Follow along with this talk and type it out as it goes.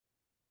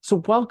So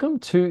welcome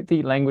to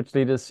the Language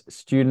Leaders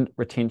Student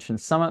Retention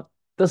Summit.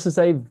 This is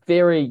a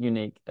very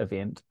unique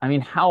event. I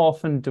mean, how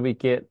often do we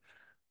get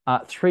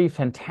three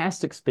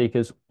fantastic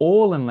speakers,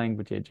 all in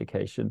language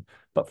education,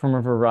 but from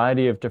a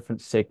variety of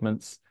different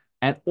segments,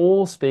 and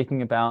all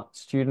speaking about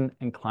student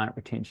and client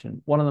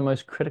retention, one of the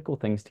most critical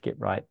things to get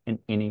right in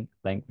any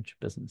language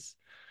business.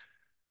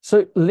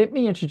 So let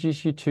me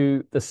introduce you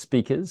to the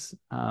speakers,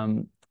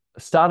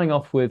 starting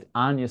off with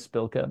Anja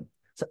Spilker.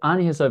 So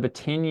Anja has over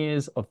 10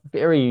 years of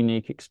very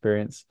unique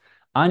experience.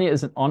 Anja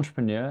is an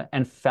entrepreneur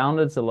and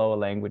founded Zaloa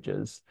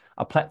Languages,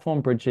 a platform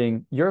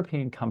bridging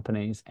European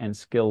companies and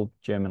skilled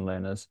German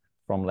learners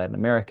from Latin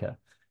America.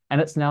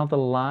 And it's now the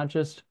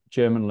largest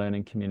German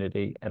learning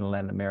community in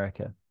Latin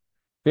America.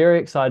 Very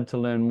excited to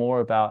learn more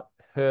about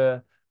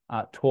her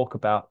talk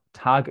about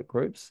target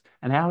groups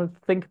and how to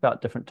think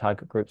about different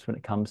target groups when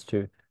it comes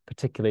to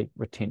particularly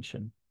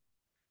retention.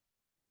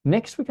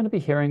 Next, we're going to be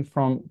hearing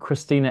from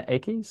Kristina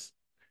Ekiz.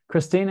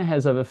 Kristina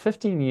has over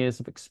 15 years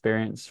of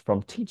experience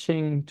from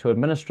teaching to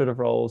administrative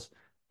roles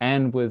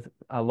and with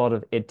a lot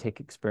of edtech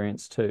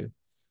experience too.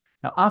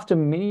 Now, after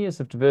many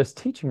years of diverse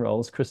teaching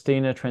roles,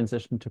 Kristina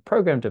transitioned to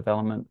program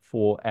development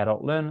for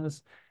adult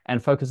learners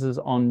and focuses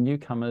on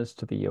newcomers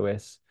to the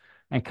US.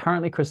 And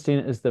currently,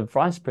 Kristina is the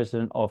Vice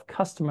President of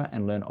Customer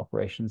and Learner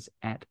Operations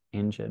at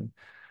EnGen.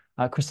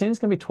 Kristina's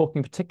going to be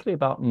talking particularly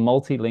about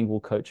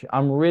multilingual coaching.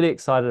 I'm really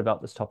excited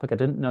about this topic. I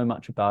didn't know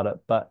much about it,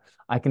 but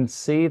I can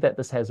see that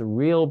this has a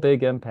real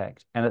big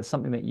impact, and it's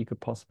something that you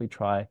could possibly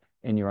try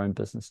in your own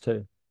business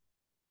too.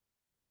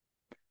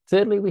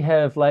 Thirdly, we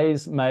have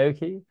Laiz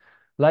Maiochi.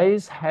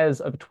 Laiz has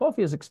over 12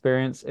 years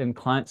experience in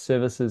client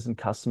services and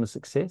customer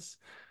success.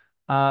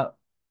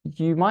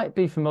 You might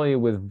be familiar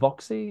with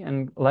Voxy,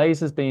 and Laiz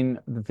has been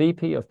the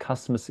VP of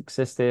customer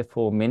success there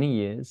for many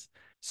years.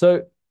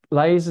 So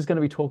Laiz is going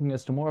to be talking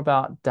us to more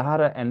about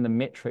data and the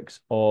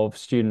metrics of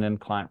student and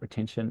client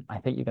retention. I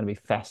think you're going to be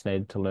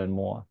fascinated to learn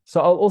more.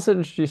 So I'll also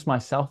introduce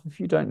myself if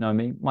you don't know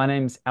me. My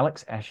name's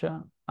Alex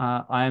Asher.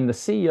 I am the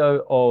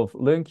CEO of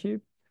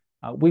LearnCube.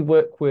 We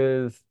work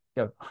with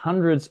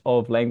hundreds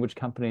of language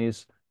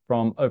companies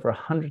from over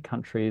 100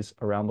 countries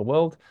around the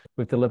world.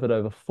 We've delivered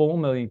over 4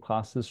 million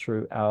classes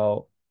through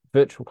our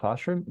virtual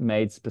classroom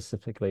made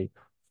specifically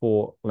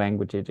for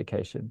language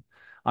education.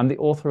 I'm the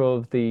author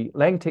of the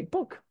LangTech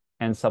book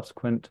and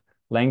subsequent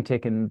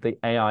LangTech in the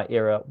AI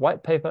Era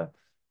white paper.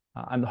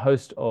 I'm the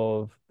host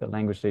of the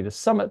Language Leaders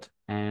Summit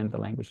and the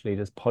Language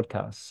Leaders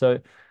podcast. So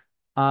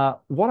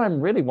what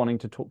I'm really wanting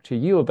to talk to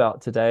you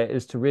about today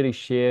is to really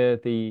share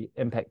the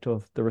impact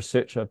of the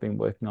research I've been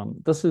working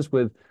on. This is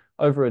with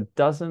over a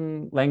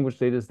dozen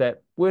language leaders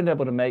that weren't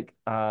able to make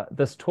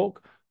this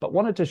talk, but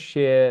wanted to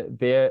share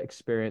their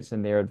experience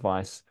and their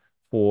advice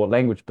for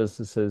language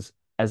businesses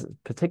as it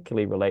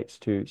particularly relates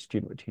to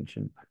student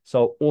retention. So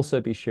I'll also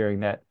be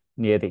sharing that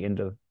near the end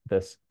of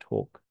this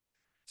talk.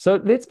 So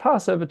let's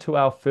pass over to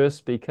our first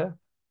speaker,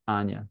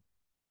 Anja.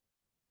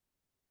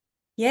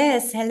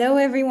 Yes, hello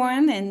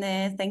everyone,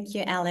 and thank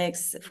you,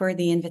 Alex, for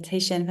the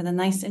invitation, for the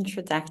nice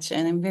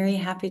introduction. I'm very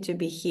happy to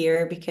be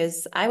here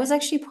because I was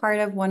actually part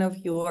of one of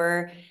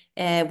your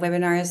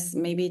webinars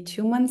maybe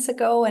 2 months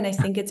ago, and I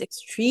think it's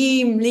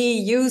extremely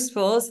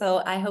useful.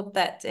 So I hope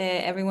that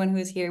everyone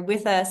who's here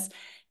with us,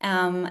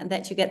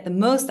 that you get the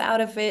most out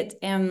of it.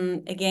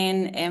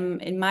 Again,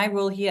 in my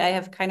role here, I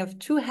have kind of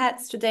two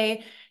hats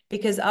today,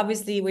 because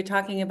obviously we're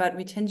talking about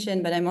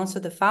retention, but I'm also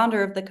the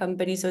founder of the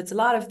company. So it's a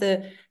lot of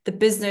the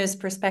business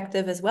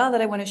perspective as well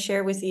that I want to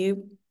share with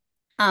you.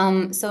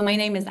 So my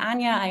name is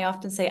Anja. I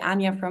often say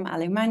Anja from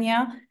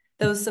Alemania.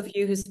 Those of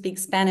you who speak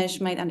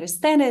Spanish might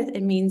understand it.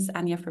 It means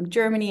Anja from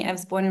Germany. I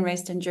was born and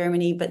raised in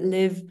Germany, but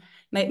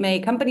my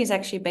company is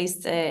actually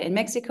based in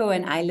Mexico,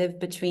 and I live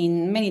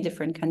between many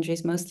different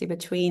countries, mostly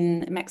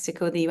between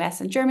Mexico, the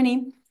US, and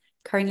Germany,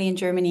 currently in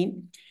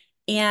Germany.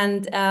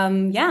 And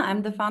yeah,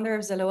 I'm the founder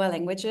of Zaloa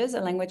Languages,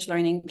 a language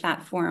learning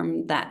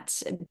platform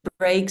that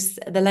breaks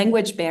the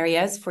language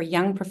barriers for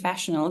young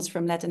professionals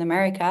from Latin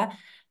America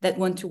that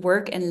want to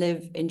work and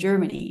live in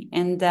Germany.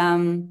 And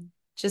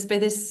just by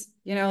this,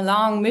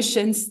 long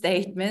mission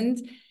statement,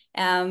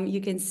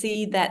 you can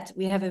see that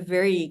we have a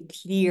very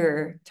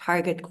clear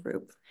target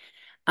group.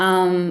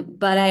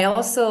 But I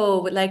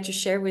also would like to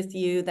share with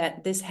you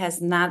that this has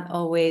not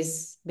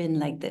always been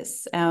like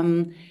this.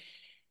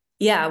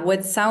 Yeah,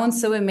 what sounds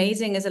so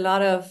amazing is a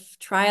lot of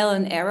trial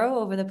and error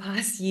over the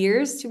past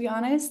years, to be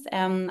honest.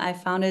 I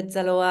founded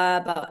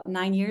Zaloa about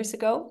 9 years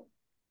ago.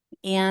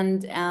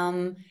 And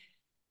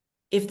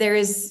if there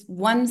is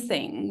one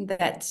thing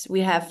that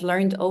we have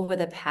learned over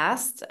the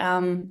past,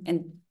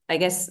 and I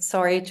guess,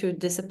 sorry to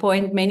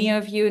disappoint many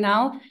of you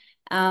now,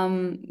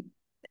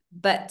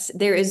 but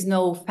there is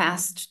no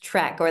fast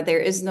track, or there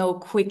is no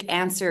quick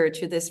answer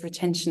to this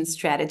retention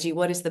strategy.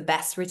 What is the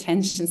best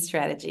retention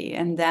strategy?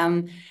 And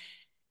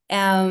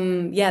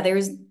yeah, there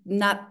is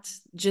not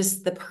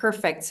just the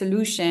perfect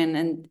solution.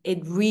 And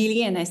it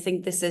really, and I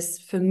think this is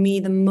for me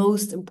the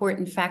most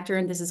important factor,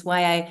 and this is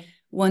why I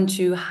want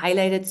to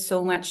highlight it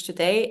so much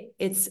today,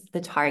 it's the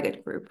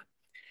target group.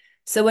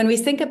 So when we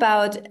think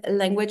about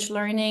language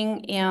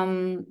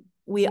learning,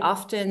 we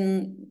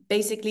often,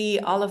 basically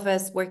all of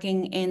us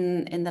working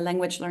in the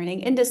language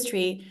learning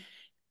industry,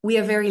 we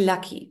are very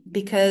lucky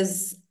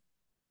because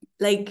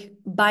like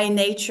by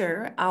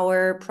nature,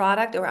 our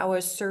product or our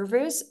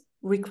service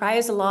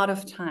requires a lot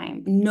of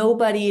time.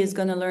 Nobody is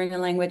going to learn a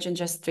language in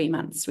just 3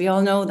 months. We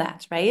all know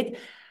that, right?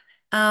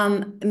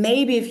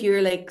 Maybe if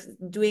you're like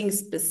doing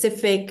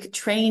specific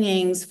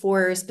trainings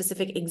for a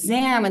specific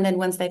exam, and then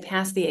once they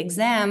pass the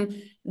exam,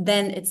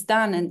 then it's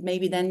done. And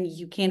maybe then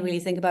you can't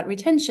really think about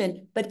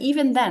retention. But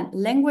even then,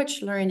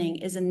 language learning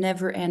is a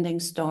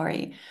never-ending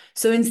story.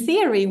 So in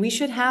theory, we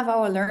should have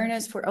our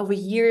learners for over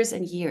years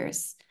and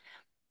years.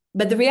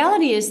 But the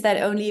reality is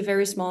that only a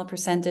very small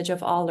percentage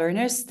of all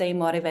learners stay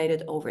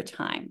motivated over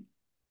time.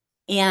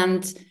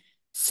 And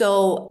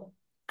so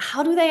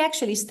how do they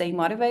actually stay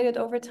motivated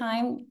over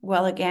time?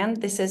 Well, again,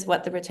 this is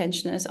what the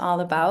retention is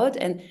all about.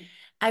 And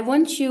I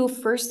want you,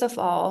 first of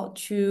all,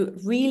 to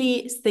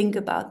really think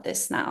about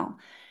this now.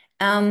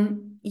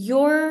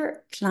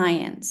 Your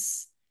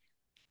clients,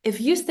 if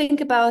you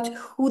think about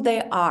who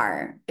they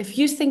are, if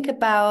you think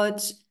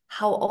about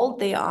how old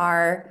they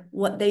are,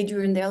 what they do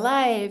in their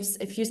lives,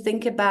 if you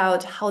think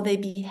about how they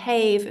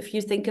behave, if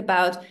you think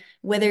about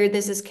whether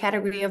this is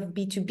category of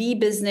B2B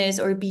business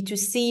or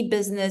B2C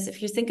business,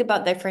 if you think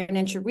about their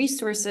financial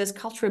resources,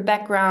 cultural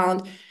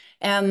background,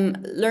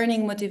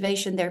 learning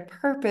motivation, their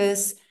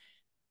purpose,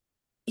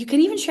 you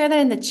can even share that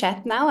in the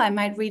chat now. I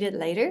might read it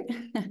later.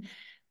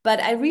 But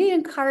I really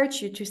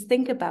encourage you to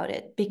think about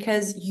it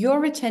because your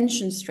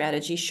retention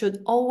strategy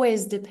should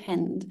always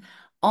depend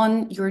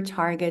on your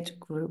target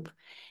group.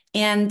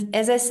 And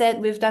as I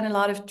said, we've done a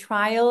lot of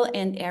trial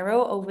and error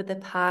over the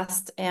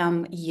past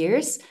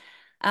years.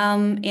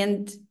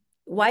 And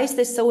why is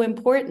this so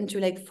important to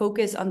like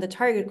focus on the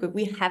target group?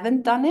 We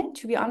haven't done it,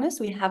 to be honest.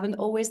 We haven't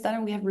always done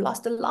it. We have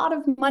lost a lot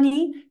of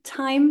money,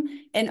 time,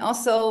 and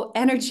also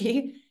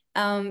energy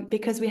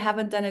because we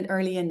haven't done it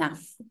early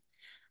enough.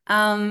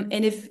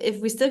 And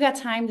if we still got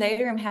time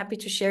later, I'm happy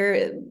to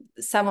share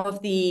some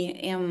of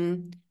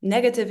the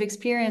negative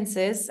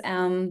experiences,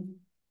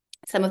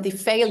 some of the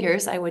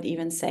failures, I would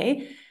even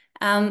say.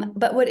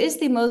 But what is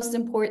the most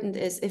important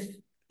is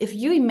if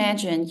you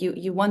imagine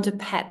you want a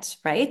pet,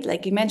 right?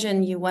 Like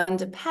imagine you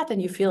want a pet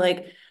and you feel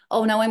like,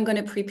 oh, now I'm going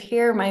to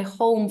prepare my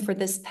home for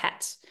this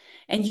pet.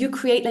 And you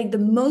create like the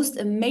most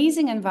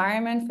amazing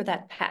environment for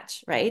that pet,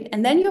 right?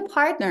 And then your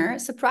partner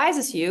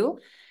surprises you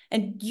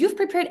and you've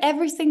prepared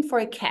everything for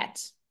a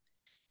cat.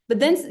 But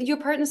then your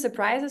partner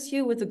surprises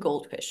you with a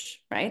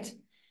goldfish, right?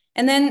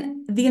 And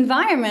then the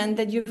environment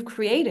that you've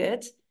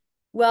created,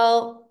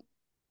 well,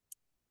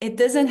 it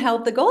doesn't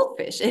help the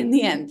goldfish in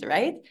the end,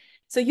 right?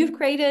 So you've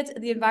created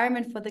the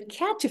environment for the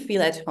cat to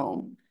feel at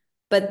home,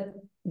 but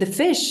the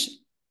fish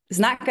is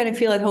not going to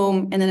feel at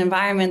home in an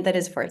environment that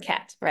is for a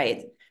cat,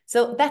 right?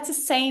 So that's the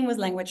same with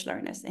language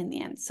learners in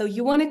the end. So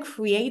you want to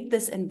create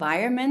this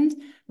environment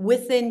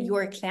within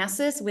your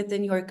classes,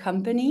 within your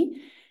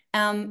company,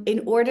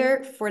 in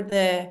order for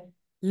the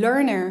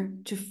learner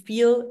to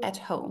feel at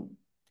home.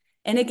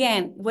 And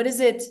again, what does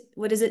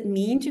it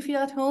mean to feel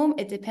at home?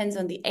 It depends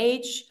on the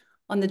age,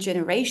 on the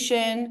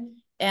generation.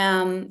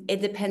 It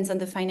depends on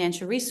the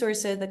financial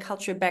resources, the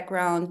cultural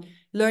background,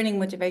 learning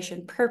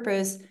motivation,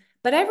 purpose.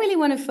 But I really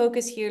want to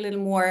focus here a little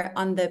more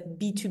on the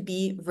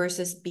B2B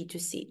versus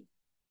B2C.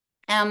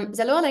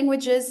 Zaloa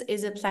Languages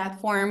is a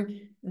platform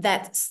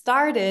that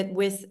started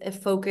with a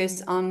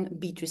focus on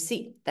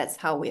B2C. That's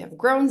how we have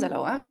grown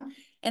Zaloa.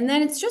 And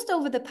then it's just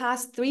over the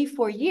past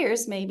 3-4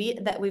 years, maybe,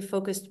 that we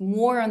focused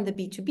more on the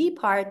B2B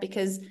part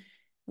because,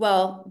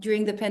 well,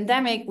 during the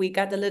pandemic, we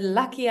got a little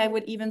lucky, I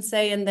would even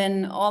say. And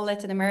then all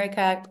Latin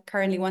America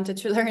currently wanted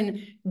to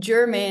learn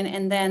German.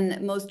 And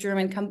then most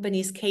German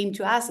companies came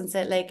to us and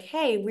said, like,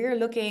 hey, we're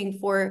looking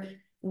for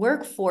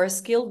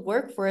skilled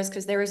workforce,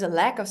 because there is a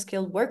lack of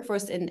skilled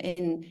workforce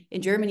in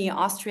Germany,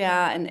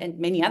 Austria, and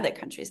many other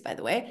countries, by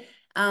the way.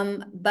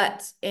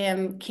 But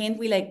can't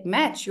we like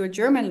match your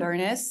German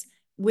learners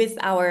with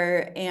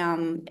our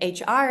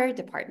HR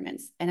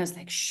departments? And I was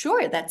like,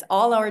 sure, that's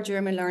all our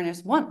German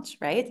learners want,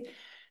 right?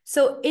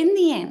 So in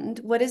the end,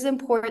 what is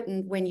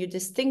important when you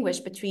distinguish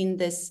between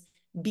this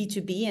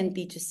B2B and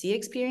B2C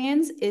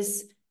experience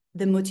is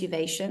the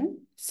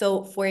motivation.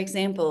 So for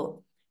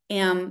example,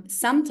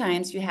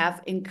 sometimes you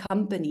have in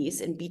companies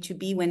in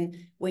B2B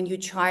when you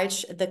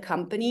charge the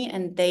company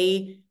and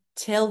they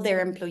tell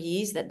their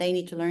employees that they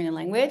need to learn a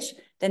language,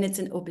 then it's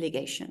an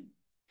obligation.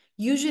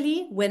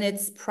 Usually when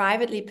it's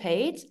privately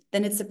paid,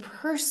 then it's a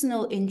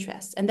personal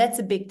interest, and that's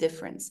a big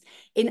difference.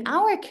 In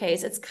our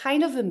case, it's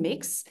kind of a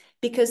mix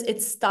because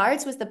it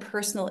starts with the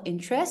personal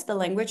interest. The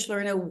language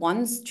learner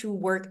wants to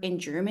work in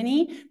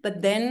Germany,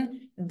 but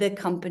then the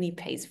company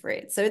pays for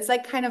it. So it's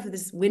like kind of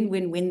this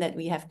win-win-win that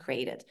we have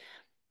created.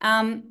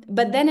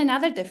 But then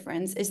another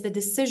difference is the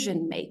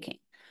decision making.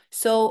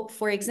 So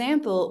for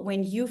example,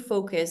 when you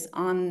focus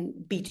on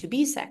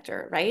B2B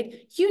sector,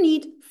 right, you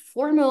need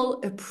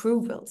formal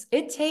approvals.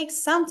 It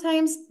takes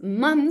sometimes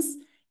months,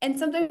 and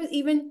sometimes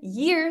even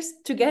years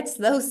to get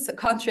those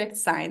contract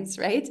signs,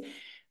 right?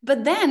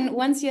 But then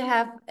once you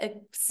have a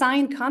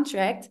signed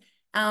contract,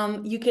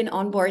 you can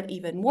onboard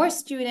even more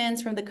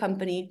students from the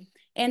company.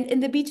 And in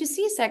the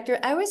B2C sector,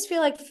 I always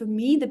feel like for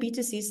me, the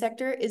B2C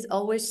sector is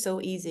always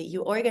so easy.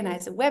 You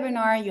organize a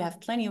webinar, you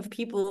have plenty of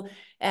people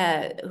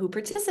who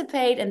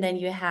participate, and then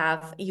you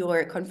have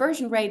your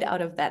conversion rate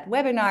out of that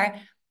webinar.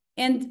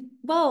 And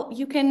well,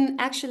 you can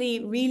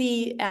actually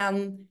really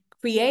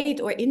create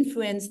or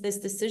influence this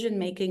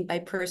decision-making by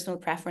personal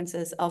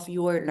preferences of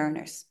your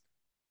learners.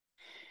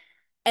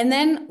 And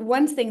then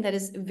one thing that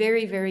is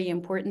very, very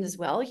important as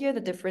well here, the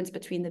difference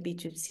between the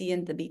B2C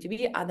and the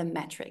B2B are the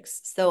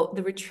metrics. So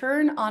the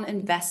return on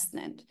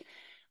investment.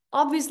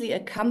 Obviously, a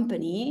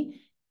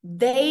company,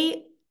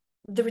 the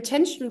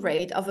retention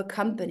rate of a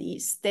company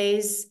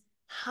stays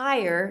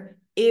higher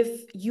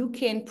if you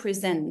can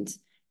present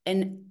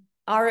an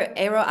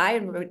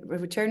ROI,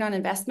 return on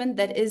investment,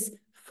 that is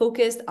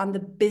focused on the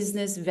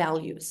business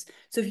values.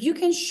 So if you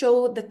can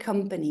show the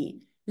company,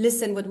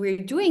 listen, what we're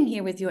doing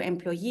here with your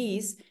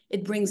employees,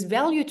 it brings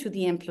value to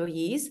the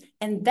employees,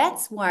 and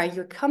that's why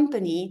your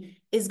company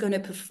is going to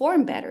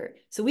perform better.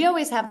 So we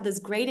always have this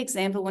great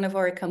example. One of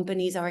our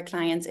companies, our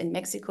clients in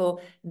Mexico,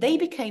 they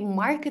became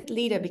market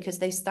leader because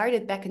they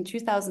started back in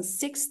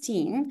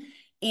 2016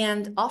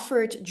 and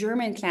offered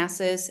German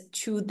classes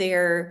to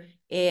their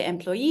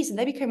employees, and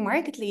they became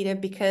market leader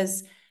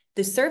because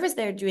the service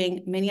they're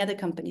doing, many other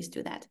companies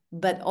do that,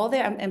 but all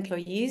their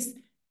employees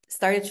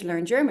started to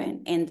learn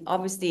German. And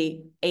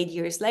obviously 8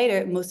 years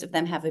later, most of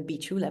them have a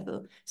B2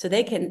 level. So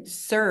they can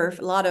serve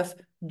a lot of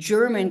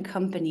German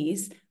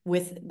companies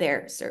with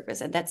their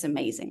service. And that's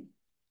amazing.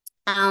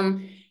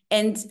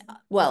 And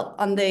well,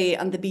 on the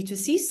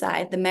B2C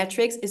side, the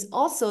metrics is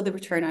also the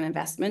return on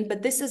investment,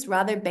 but this is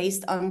rather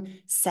based on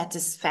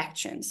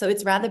satisfaction. So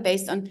it's rather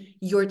based on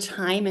your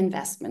time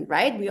investment,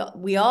 right?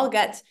 We all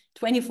get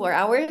 24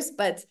 hours,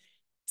 but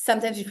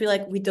sometimes you feel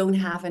like we don't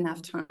have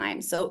enough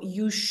time. So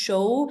you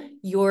show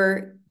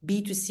your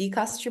B2C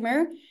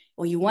customer,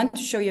 or you want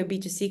to show your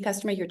B2C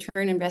customer your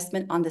return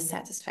investment on the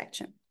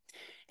satisfaction.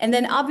 And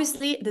then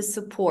obviously the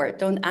support,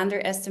 don't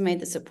underestimate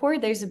the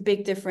support. There's a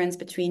big difference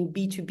between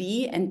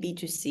B2B and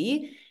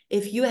B2C.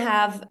 If you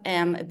have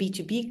a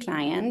B2B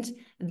client,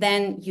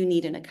 then you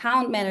need an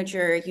account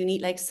manager. You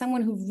need like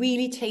someone who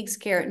really takes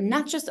care,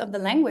 not just of the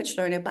language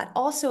learner, but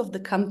also of the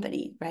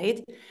company,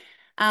 right?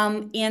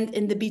 And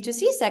in the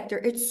B2C sector,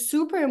 it's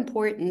super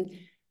important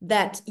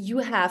that you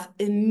have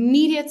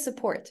immediate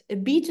support. A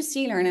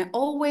B2C learner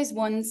always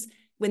wants,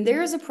 when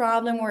there is a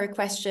problem or a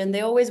question,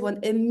 they always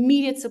want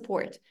immediate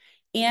support.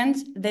 And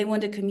they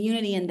want a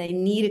community, and they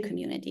need a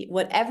community,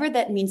 whatever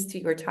that means to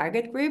your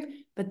target group.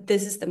 But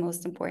this is the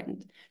most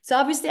important. So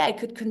obviously I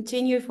could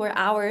continue for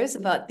hours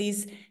about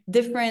these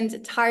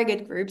different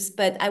target groups,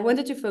 but I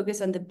wanted to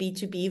focus on the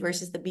B2B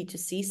versus the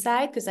B2C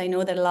side, because I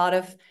know that a lot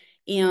of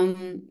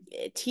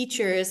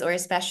teachers, or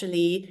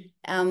especially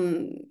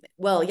young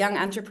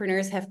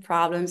entrepreneurs, have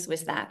problems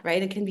with that,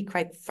 right? It can be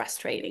quite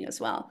frustrating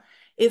as well.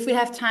 If we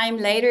have time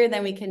later,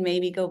 then we can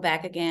maybe go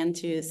back again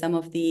to some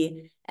of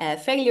the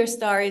failure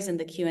stories and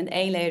the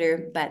Q&A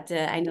later. But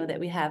I know that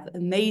we have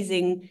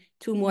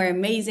two more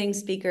amazing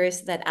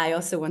speakers that I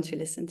also want to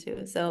listen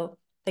to. So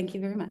thank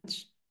you very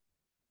much.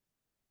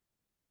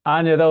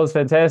 Anja, that was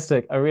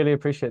fantastic. I really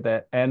appreciate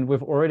that. And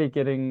we're already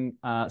getting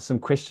some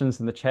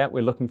questions in the chat.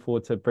 We're looking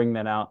forward to bring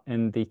that out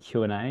in the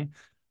Q&A.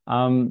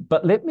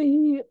 But let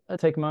me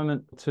take a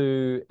moment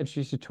to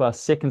introduce you to our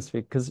second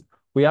speaker, because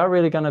we are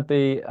really going to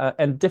be,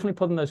 and definitely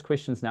put in those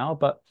questions now,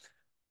 but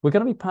we're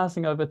going to be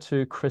passing over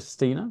to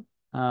Kristina.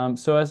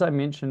 So as I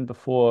mentioned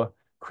before,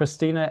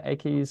 Kristina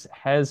Ekiz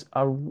has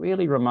a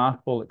really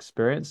remarkable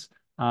experience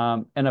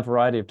in a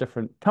variety of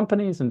different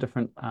companies and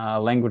different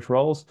language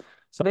roles.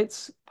 So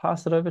let's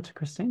pass it over to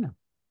Kristina.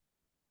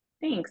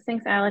 Thanks,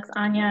 Alex.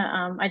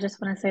 Anja, I just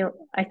want to say,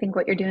 I think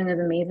what you're doing is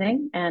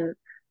amazing. And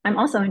I'm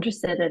also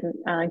interested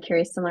and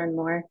curious to learn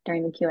more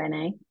during the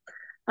Q&A.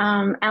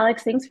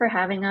 Alex, thanks for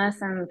having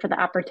us and for the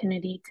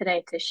opportunity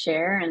today to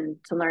share and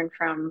to learn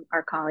from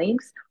our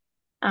colleagues.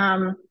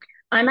 I'm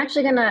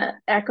actually going to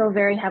echo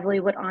very heavily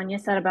what Anja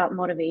said about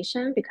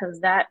motivation, because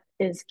that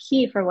is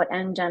key for what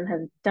EnGen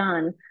has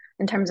done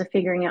in terms of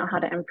figuring out how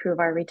to improve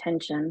our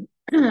retention.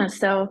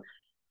 So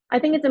I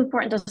think it's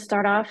important to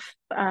start off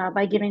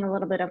by giving a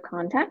little bit of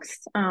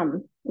context,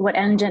 what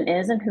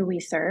EnGen is and who we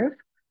serve.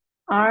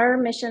 Our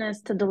mission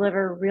is to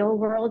deliver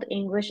real-world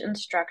English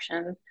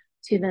instruction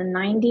to the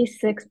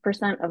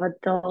 96% of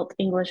adult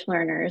English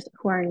learners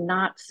who are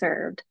not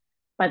served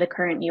by the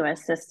current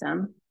US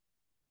system,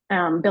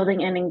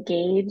 building an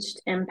engaged,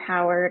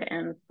 empowered,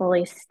 and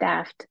fully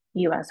staffed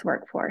US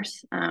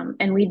workforce.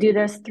 And we do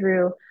this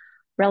through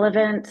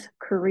relevant,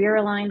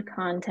 career-aligned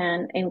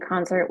content in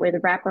concert with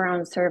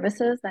wraparound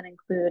services that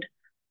include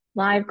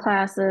live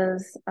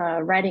classes,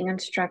 writing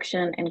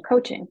instruction, and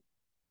coaching.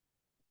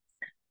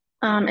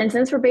 And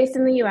since we're based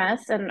in the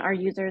US and our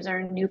users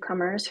are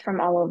newcomers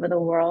from all over the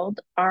world,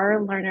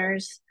 our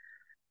learners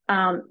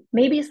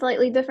Maybe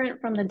slightly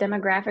different from the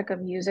demographic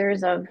of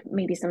users of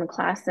maybe some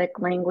classic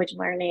language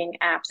learning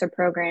apps or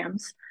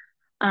programs.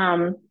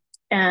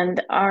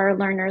 And our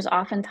learners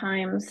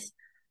oftentimes,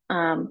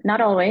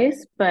 not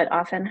always, but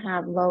often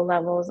have low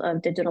levels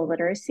of digital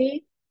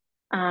literacy,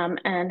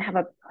 and have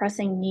a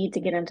pressing need to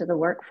get into the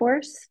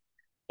workforce.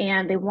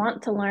 And they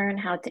want to learn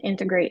how to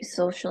integrate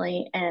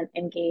socially and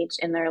engage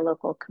in their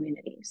local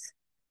communities.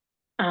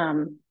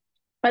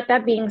 But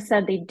that being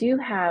said, they do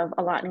have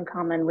a lot in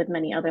common with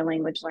many other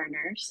language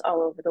learners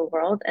all over the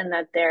world, and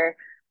that they're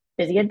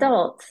busy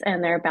adults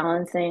and they're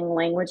balancing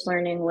language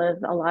learning with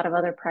a lot of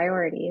other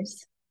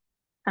priorities.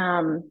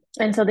 And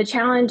so the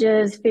challenge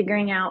is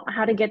figuring out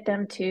how to get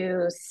them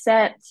to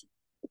set,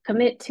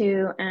 commit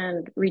to,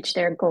 and reach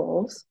their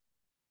goals.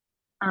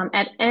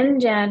 At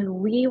EnGen,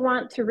 we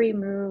want to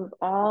remove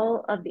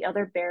all of the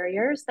other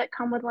barriers that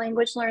come with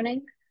language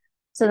learning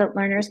so that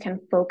learners can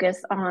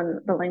focus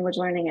on the language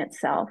learning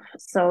itself.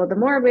 So the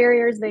more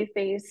barriers they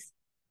face,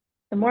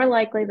 the more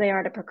likely they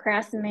are to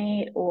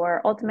procrastinate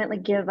or ultimately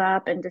give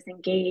up and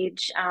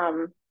disengage.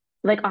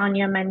 Like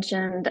Anja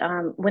mentioned,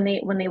 when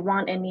they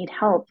want and need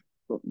help,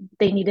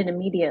 they need it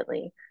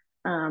immediately.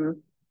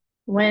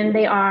 When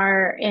they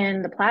are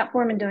in the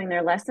platform and doing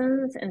their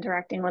lessons,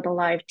 interacting with a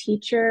live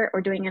teacher, or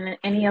doing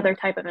any other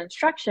type of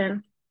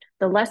instruction,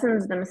 the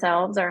lessons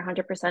themselves are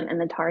 100% in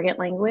the target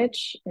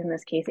language, in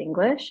this case,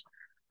 English.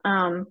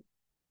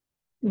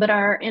 But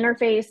our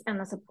interface and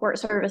the support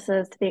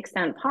services, to the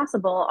extent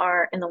possible,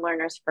 are in the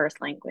learner's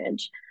first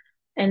language.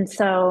 And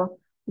so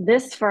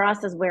this, for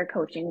us, is where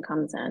coaching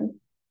comes in.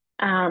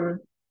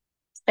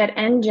 At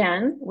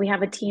EnGen, we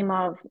have a team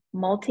of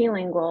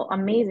amazing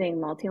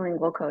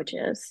multilingual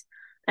coaches.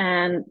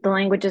 And the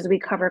languages we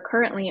cover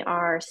currently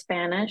are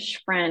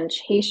Spanish,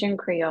 French, Haitian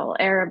Creole,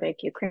 Arabic,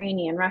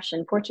 Ukrainian,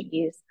 Russian,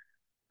 Portuguese,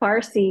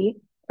 Farsi,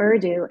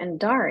 Urdu, and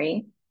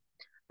Dari.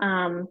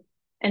 And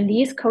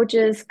these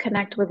coaches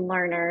connect with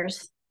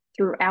learners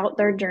throughout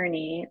their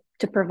journey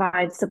to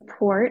provide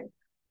support,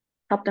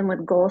 help them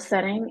with goal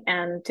setting,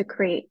 and to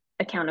create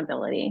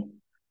accountability.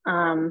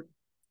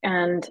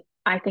 And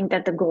I think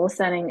that the goal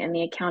setting and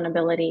the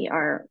accountability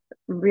are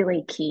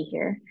really key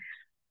here.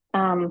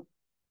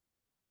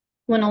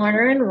 When a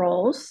learner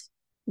enrolls,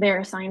 they're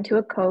assigned to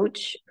a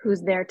coach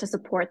who's there to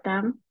support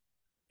them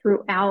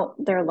throughout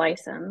their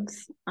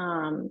license,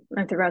 and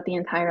throughout the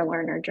entire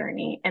learner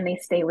journey, and they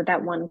stay with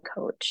that one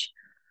coach.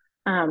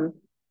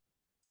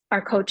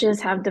 Our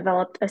coaches have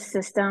developed a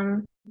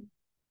system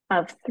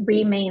of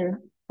 3 main,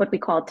 what we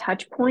call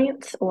touch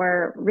points,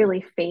 or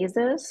really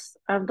phases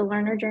of the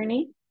learner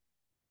journey.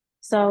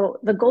 So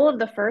the goal of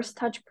the first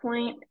touch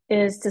point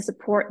is to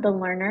support the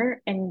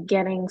learner in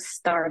getting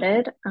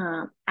started,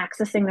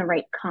 accessing the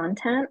right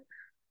content.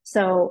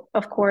 So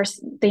of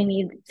course, they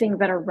need things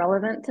that are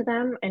relevant to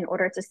them in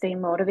order to stay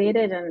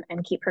motivated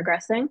and keep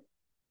progressing.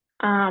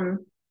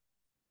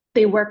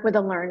 They work with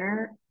a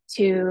learner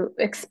to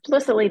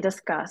explicitly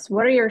discuss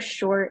what are your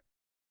short,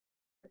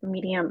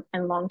 medium,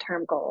 and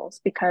long-term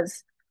goals,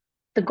 because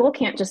the goal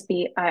can't just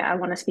be, I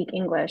want to speak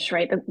English,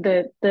 right?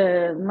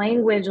 The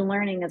language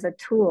learning is a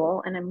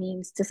tool and a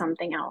means to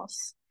something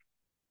else.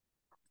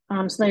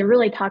 So they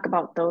really talk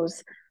about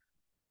those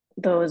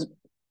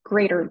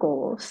greater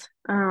goals.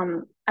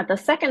 At the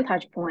second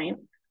touch point,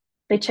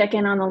 they check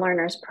in on the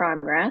learner's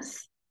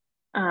progress.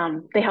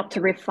 They help to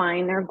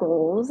refine their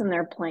goals and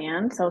their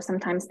plan. So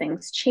sometimes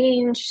things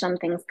change, some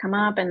things come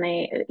up, and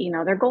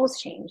their goals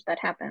change. That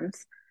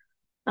happens.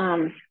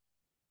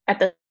 At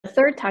the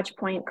third touch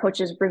point,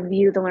 coaches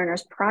review the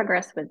learner's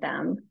progress with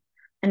them,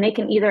 and they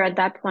can either at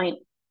that point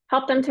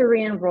help them to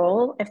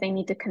re-enroll if they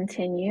need to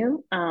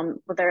continue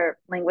with their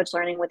language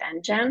learning with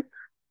EnGen,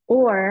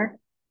 or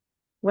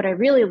what I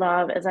really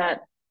love is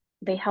that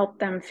they help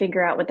them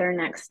figure out what their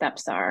next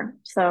steps are.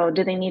 So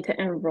do they need to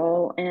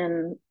enroll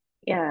in,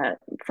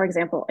 for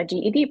example, a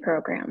GED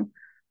program?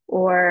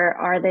 Or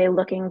are they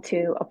looking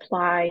to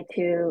apply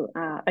to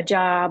a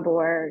job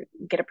or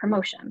get a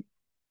promotion?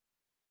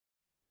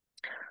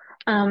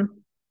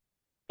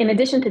 In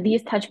addition to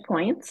these touch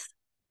points,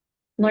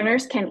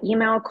 learners can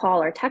email,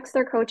 call, or text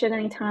their coach at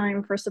any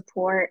time for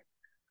support.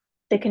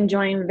 They can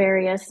join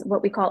various,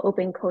 what we call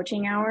open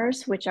coaching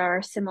hours, which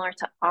are similar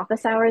to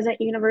office hours at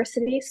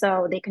university.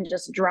 So they can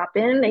just drop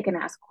in, they can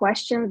ask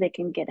questions, they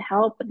can get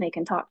help, and they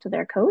can talk to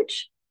their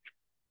coach.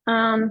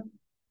 And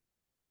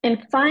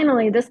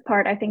finally, this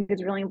part I think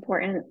is really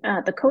important.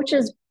 The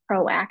coaches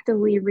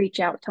proactively reach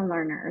out to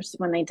learners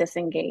when they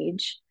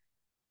disengage.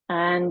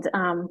 And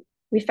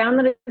we found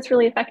that it's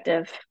really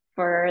effective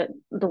for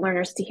the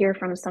learners to hear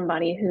from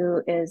somebody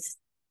who is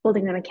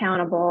holding them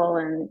accountable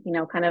and,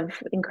 kind of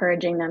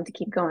encouraging them to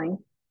keep going.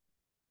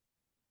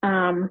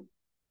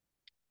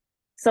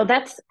 So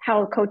that's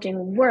how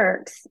coaching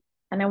works.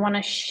 And I want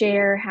to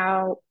share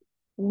how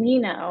we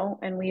know,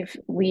 and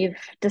we've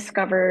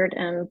discovered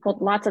and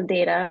pulled lots of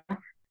data.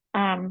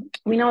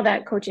 We know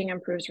that coaching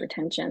improves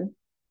retention.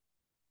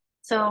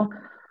 So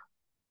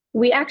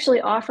we actually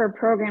offer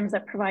programs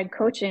that provide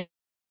coaching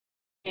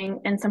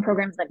and some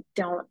programs that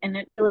don't. And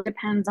it really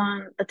depends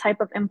on the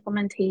type of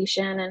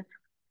implementation and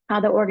how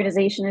the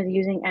organization is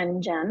using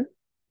EnGen.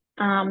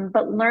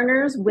 But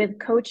learners with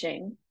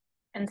coaching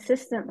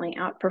consistently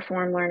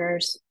outperform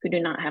learners who do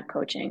not have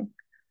coaching.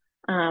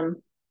 And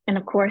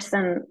of course,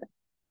 then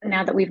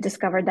now that we've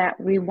discovered that,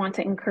 we want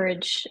to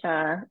encourage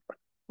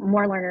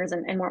more learners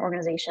and more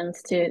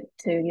organizations to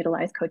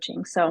utilize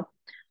coaching. So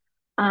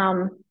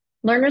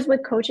learners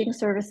with coaching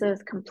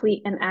services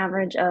complete an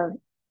average of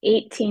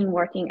 18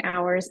 working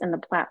hours in the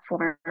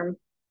platform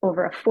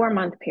over a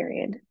 4-month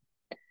period,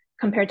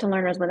 compared to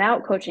learners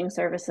without coaching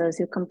services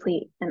who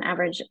complete an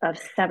average of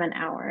 7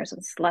 hours.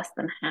 It's less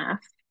than half.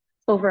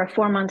 Over a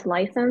 4-month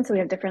license, we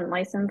have different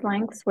license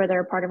lengths where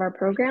they're a part of our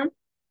program.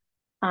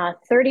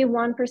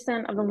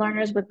 31% of the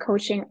learners with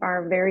coaching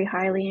are very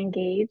highly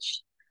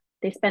engaged.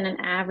 They spend an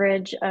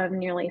average of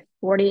nearly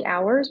 40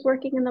 hours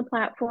working in the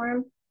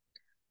platform.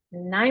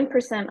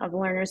 9% of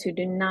learners who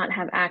do not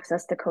have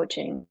access to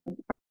coaching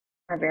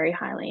are very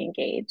highly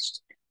engaged.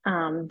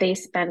 They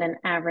spend an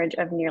average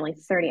of nearly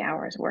 30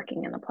 hours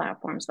working in the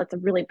platform. So that's a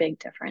really big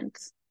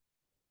difference.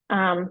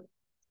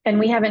 And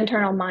we have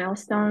internal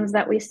milestones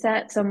that we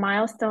set. So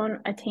milestone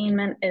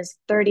attainment is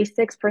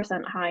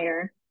 36%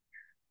 higher,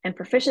 and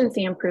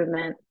proficiency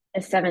improvement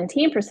is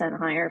 17%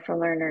 higher for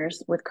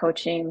learners with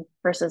coaching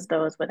versus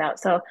those without.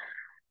 So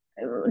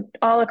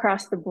all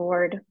across the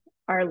board,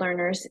 our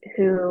learners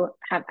who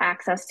have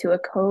access to a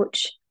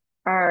coach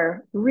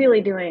are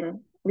really doing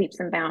leaps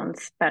and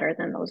bounds better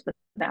than those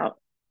without.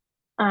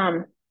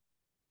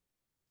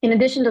 In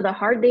addition to the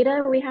hard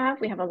data we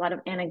have a lot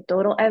of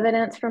anecdotal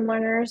evidence from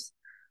learners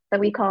that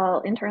we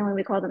call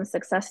them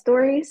success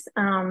stories.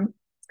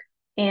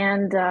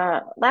 And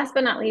last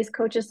but not least,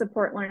 coaches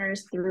support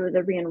learners through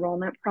the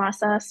re-enrollment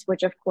process,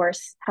 which of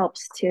course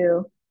helps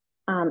to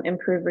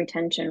improve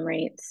retention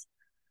rates.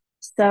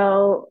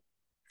 So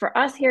for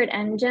us here at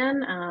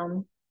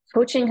EnGen,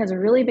 coaching has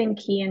really been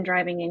key in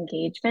driving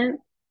engagement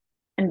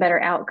and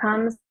better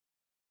outcomes,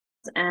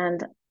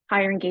 and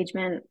higher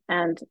engagement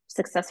and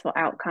successful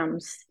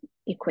outcomes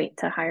equate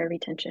to higher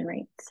retention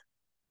rates.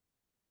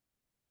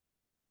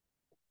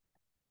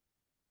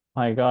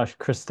 My gosh,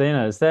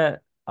 Kristina, is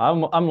that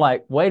I'm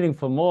like waiting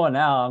for more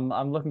now.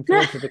 I'm looking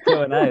forward to the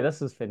Q&A.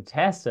 This is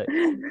fantastic.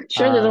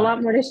 Sure, there's a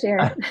lot more to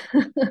share.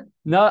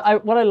 No,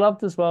 what I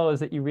loved as well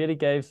is that you really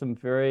gave some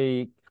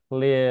very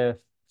clear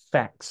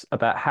facts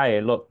about,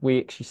 hey, look, we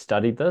actually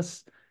studied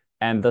this,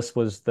 and this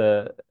was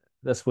the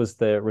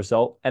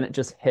result, and it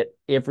just hit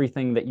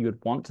everything that you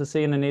would want to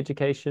see in an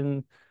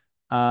education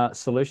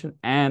solution,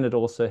 and it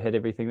also hit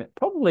everything that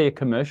probably a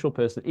commercial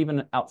person,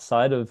 even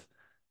outside of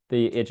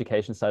the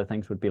education side of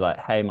things, would be like,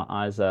 hey, my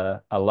eyes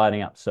are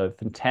lighting up. So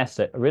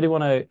fantastic. I really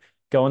want to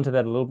go into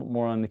that a little bit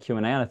more on the Q&A,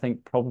 and I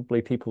think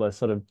probably people are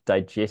sort of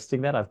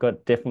digesting that. I've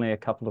got definitely a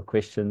couple of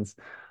questions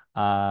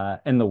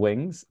in the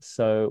wings,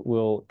 so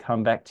we'll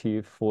come back to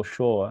you for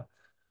sure.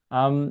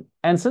 And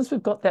since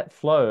we've got that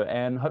flow,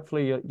 and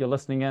hopefully you're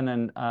listening in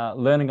and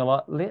learning a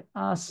lot, let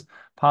us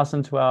pass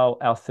into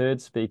our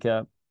third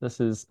speaker. This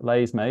is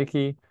Laiz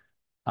Maiochi.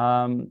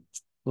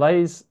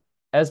 Laiz,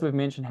 as we've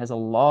mentioned, has a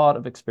lot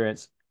of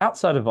experience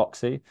outside of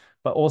Voxy,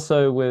 but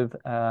also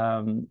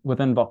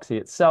within Voxy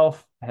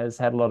itself, has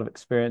had a lot of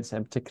experience,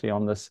 and particularly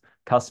on this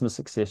customer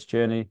success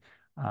journey.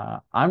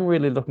 I'm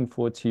really looking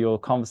forward to your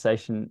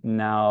conversation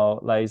now,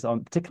 Laiz,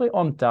 particularly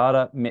on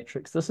data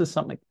metrics. This is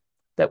something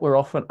that we're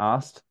often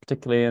asked,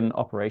 particularly in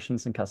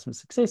operations and customer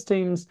success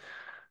teams.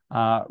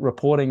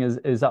 Reporting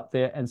is up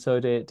there, and so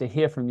to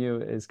hear from you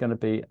is going to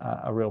be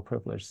a real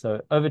privilege.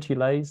 So over to you,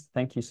 Laiz.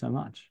 Thank you so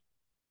much.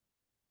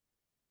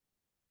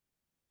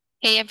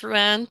 Hey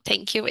everyone,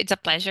 thank you. It's a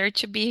pleasure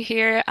to be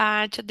here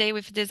today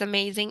with this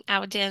amazing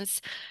audience.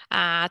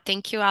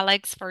 Thank you,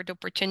 Alex, for the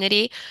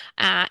opportunity.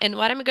 And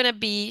what I'm going to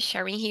be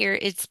sharing here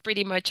is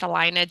pretty much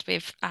aligned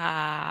with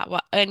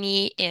what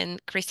Annie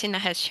and Kristina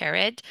has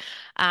shared.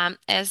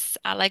 As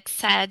Alex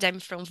said, I'm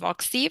from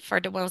Voxy.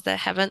 For the ones that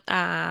haven't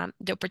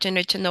the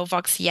opportunity to know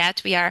Voxy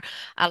yet, we are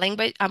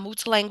a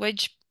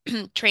multi-language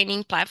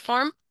training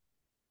platform,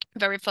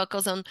 very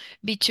focused on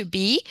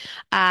B2B.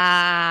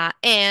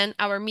 And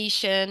our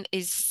mission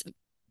is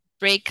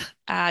break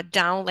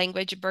down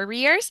language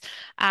barriers,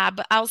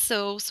 but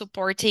also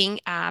supporting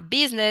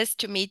business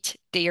to meet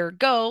their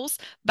goals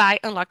by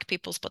unlock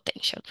people's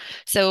potential.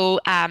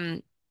 So,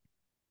 and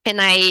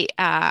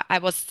I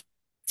was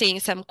seeing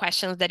some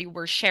questions that you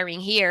were sharing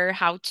here,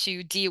 how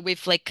to deal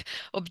with like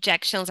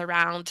objections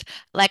around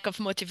lack of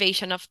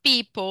motivation of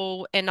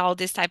people and all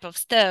this type of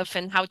stuff,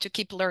 and how to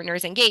keep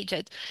learners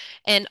engaged.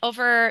 And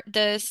over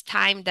this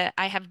time that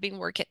I have been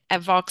working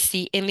at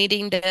Voxy and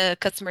leading the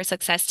customer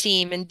success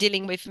team and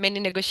dealing with many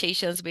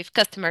negotiations with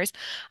customers,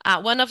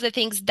 one of the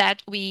things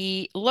that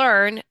we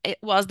learned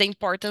was the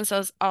importance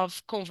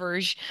of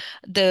converge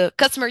the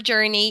customer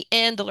journey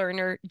and the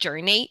learner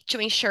journey to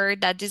ensure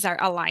that these are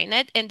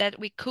aligned, and that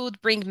we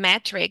could bring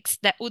metrics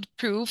that would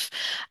prove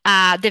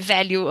the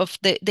value of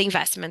the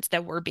investments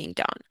that were being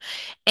done.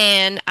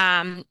 And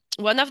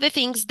one of the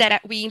things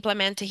that we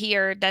implement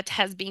here that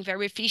has been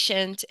very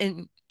efficient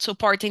in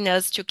supporting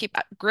us to keep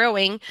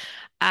growing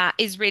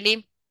is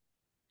really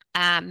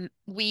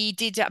we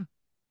did a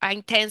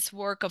intense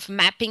work of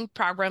mapping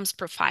programs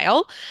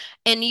profile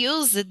and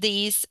use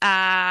these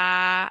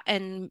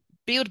and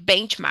build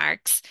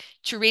benchmarks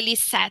to really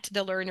set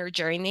the learner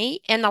journey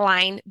and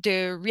align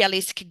the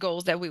realistic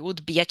goals that we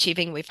would be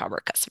achieving with our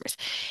customers.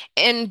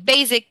 And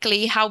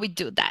basically how we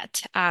do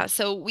that.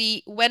 So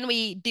when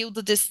we build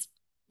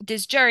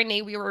this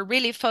journey, we were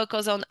really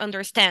focused on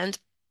understand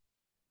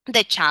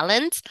the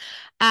challenge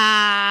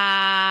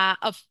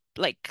of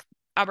like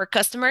our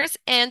customers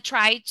and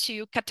try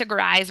to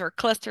categorize or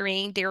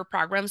clustering their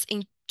programs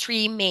in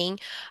three main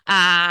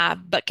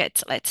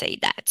buckets, let's say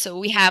that. So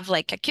we have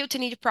like acute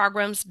need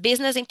programs,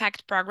 business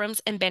impact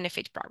programs, and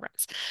benefit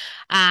programs.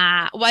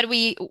 What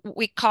we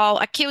call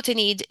acute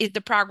need is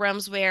the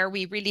programs where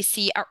we really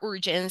see a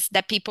urgence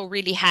that people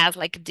really have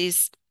like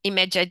this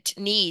immediate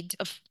need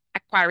of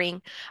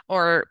acquiring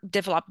or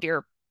develop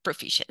their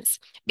proficiency.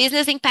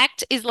 Business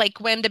impact is like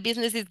when the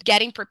business is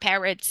getting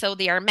prepared, so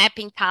they are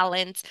mapping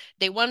talents.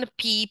 They want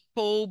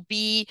people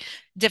be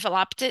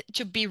developed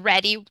to be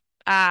ready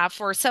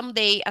for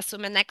someday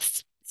assume a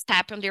next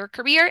step in their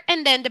career.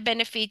 And then the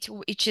benefit,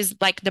 which is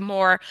like the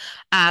more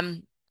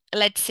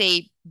let's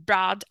say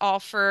broad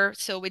offer.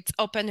 So it's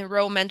open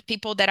enrollment,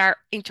 people that are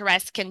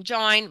interested can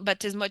join,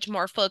 but is much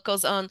more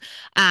focused on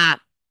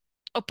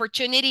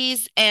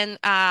opportunities and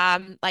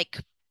like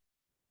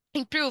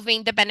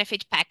improving the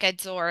benefit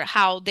package or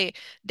how the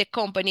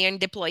company and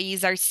the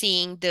employees are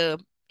seeing the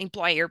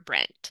employer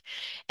brand.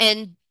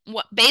 And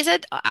what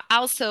based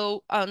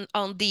also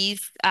on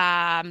these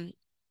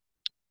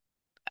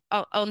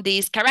on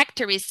these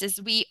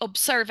characteristics, we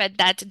observed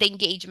that the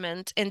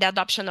engagement and the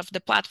adoption of the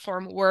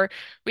platform were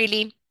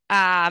really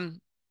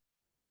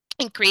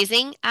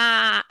increasing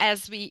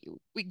as we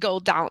go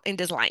down in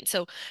this line.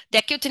 So the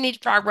acute need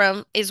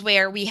program is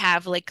where we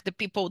have like the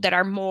people that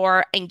are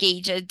more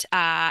engaged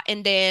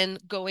and then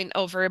going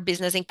over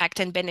business impact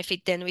and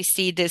benefit, then we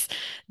see this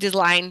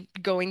line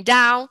going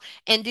down.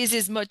 And this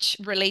is much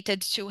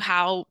related to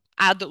how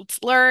adults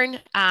learn.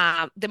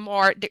 The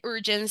more the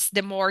urgence,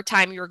 the more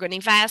time you're going to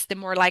invest, the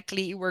more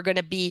likely we're going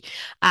to be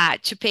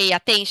to pay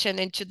attention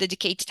and to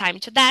dedicate time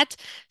to that.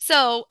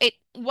 So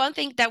one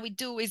thing that we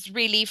do is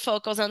really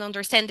focus on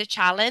understand the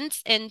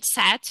challenge and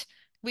set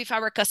with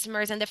our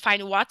customers and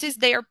define what is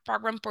their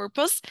program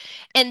purpose.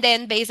 And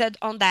then based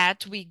on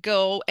that, we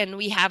go and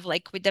we have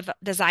like we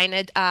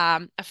designed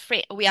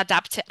we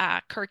adapt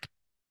a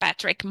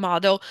Kirkpatrick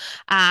model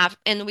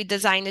and we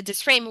designed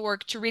this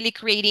framework to really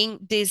creating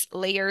these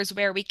layers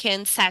where we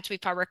can set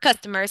with our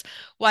customers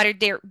what are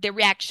the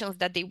reactions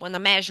that they want to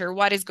measure,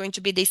 what is going to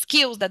be the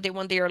skills that they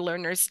want their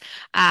learners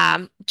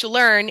to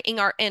learn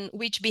in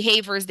which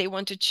behaviors they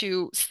wanted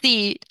to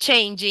see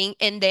changing,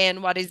 and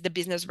then what is the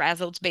business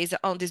results based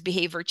on this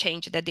behavior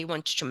change that they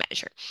want to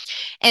measure.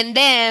 And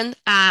then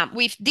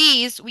with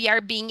these, we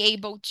are being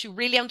able to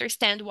really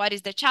understand what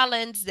is the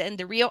challenge and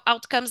the real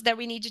outcomes that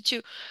we need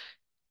to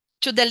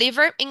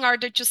deliver in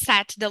order to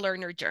set the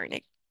learner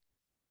journey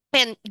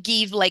and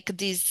give like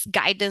this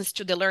guidance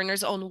to the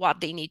learners on what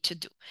they need to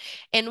do.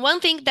 And one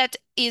thing that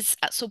is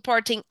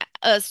supporting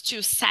us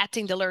to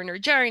setting the learner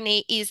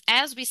journey is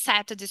as we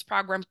set this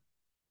program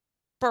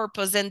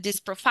purpose and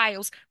these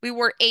profiles, we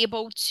were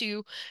able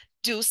to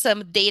do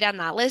some data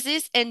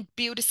analysis and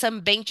build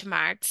some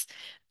benchmarks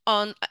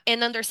on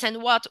and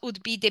understand what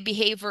would be the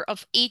behavior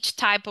of each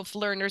type of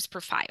learner's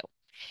profile.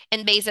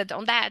 And based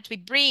on that, we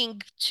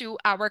bring to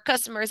our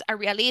customers a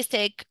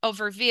realistic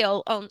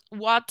overview on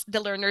what the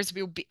learners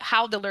will be,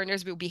 how the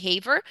learners will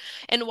behave,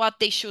 and what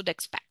they should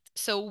expect.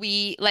 So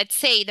let's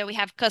say that we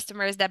have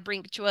customers that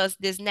bring to us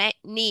this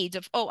need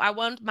of, oh, I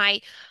want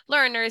my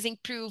learners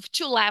improve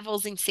 2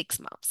 levels in 6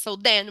 months. So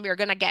then we're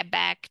going to get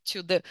back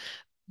to the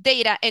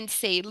data and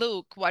say,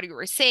 look, what you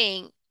were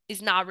saying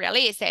is not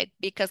realistic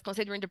because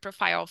considering the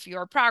profile of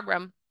your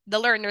program, the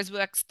learners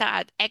will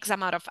start X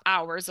amount of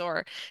hours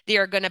or they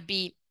are going to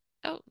be,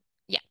 oh,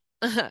 yeah,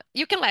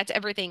 you can let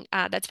everything,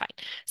 that's fine.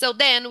 So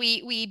then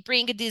we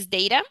bring this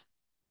data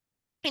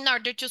in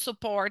order to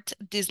support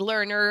this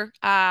learner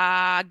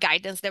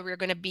guidance that we're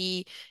going to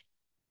be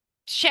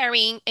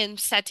sharing and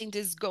setting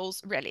these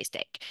goals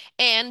realistic.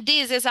 And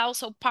this is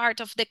also part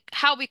of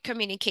how we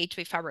communicate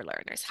with our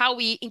learners, how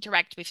we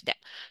interact with them.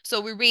 So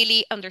we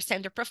really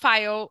understand their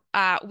profile,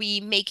 we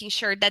making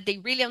sure that they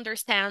really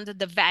understand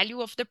the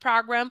value of the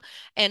program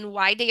and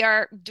why they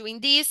are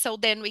doing this. So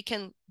then we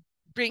can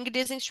bring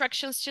these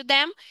instructions to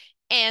them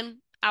and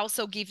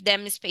also give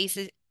them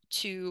spaces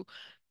to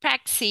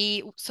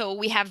practice. So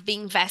we have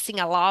been investing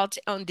a lot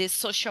on this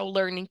social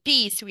learning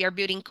piece. We are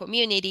building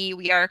community.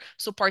 We are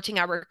supporting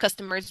our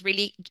customers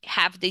really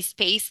have the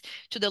space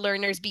to the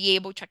learners be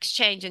able to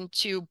exchange and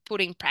to put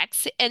in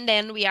practice. And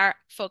then we are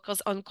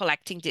focused on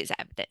collecting these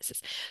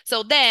evidences.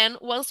 So then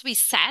once we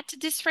set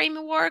this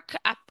framework,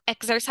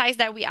 exercise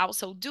that we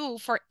also do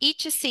for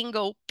each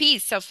single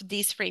piece of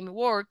this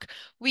framework,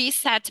 we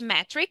set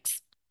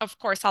metrics of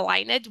course,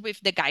 aligned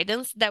with the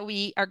guidance that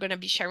we are going to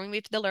be sharing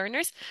with the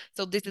learners.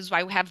 So this is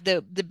why we have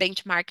the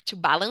benchmark to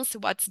balance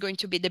what's going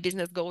to be the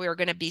business goal we're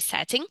going to be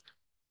setting.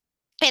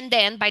 And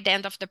then by the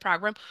end of the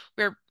program,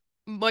 we're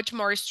much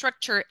more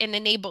structured and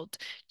enabled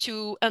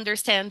to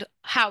understand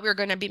how we're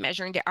going to be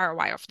measuring the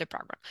ROI of the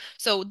program.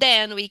 So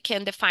then we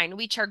can define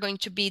which are going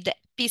to be the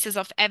pieces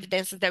of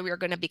evidence that we're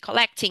going to be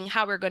collecting,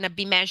 how we're going to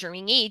be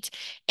measuring it.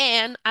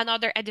 And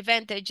another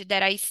advantage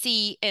that I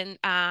see in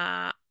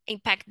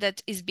impact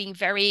that is being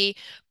very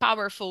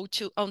powerful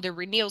to on the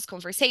renewals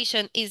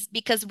conversation is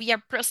because we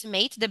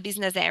approximate the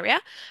business area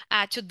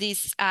to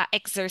this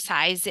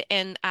exercise,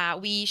 and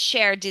we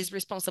share this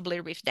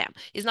responsibility with them.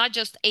 It's not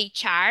just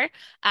HR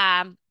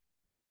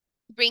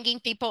bringing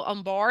people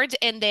on board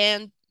and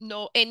then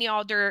no any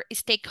other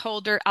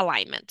stakeholder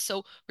alignment.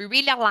 So we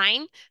really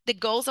align the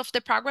goals of the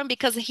program,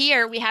 because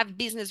here we have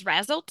business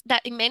result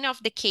that in many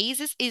of the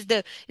cases is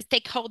the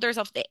stakeholders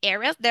of the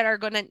areas that are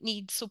going to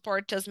need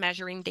support us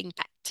measuring the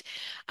impact.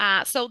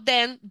 So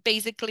then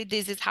basically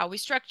this is how we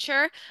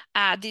structure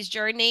this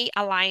journey,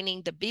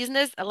 aligning the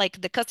business,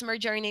 like the customer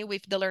journey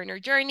with the learner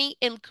journey,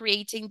 and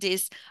creating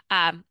this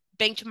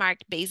benchmark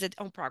based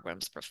on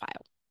programs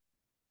profile.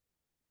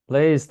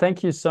 Laiz,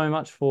 thank you so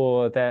much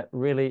for that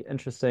really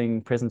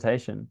interesting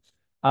presentation.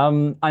 I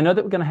know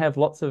that we're going to have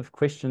lots of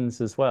questions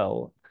as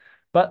well,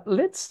 but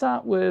let's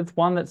start with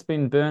one that's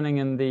been burning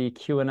in the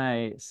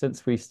Q&A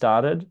since we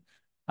started.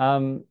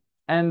 And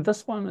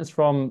this one is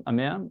from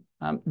Amir.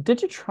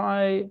 Did you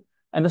try,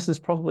 and this is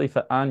probably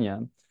for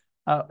Anja,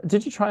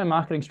 did you try a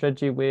marketing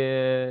strategy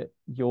where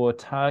you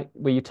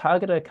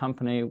target a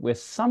company where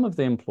some of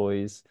the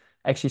employees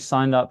actually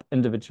signed up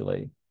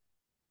individually?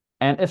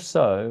 And if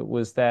so,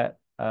 was that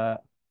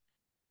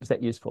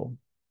useful?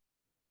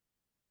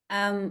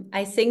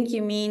 I think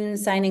you mean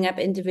signing up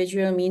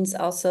individual means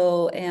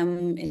also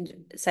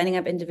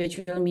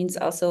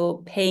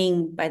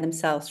paying by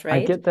themselves,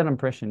 right? I get that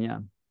impression, yeah.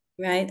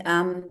 Right.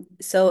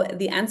 So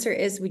the answer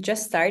is we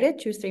just started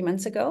 2-3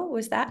 months ago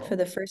with that for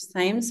the first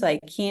time. So I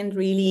can't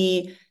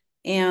really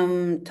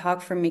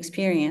talk from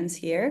experience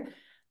here.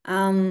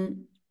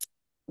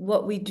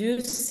 What we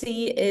do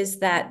see is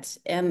that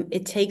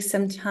it takes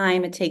some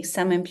time, it takes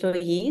some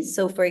employees.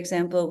 So for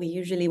example,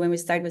 when we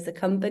start with a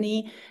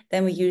company,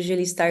 then we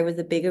usually start with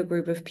a bigger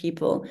group of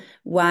people.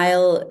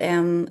 While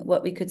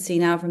what we could see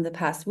now from the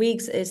past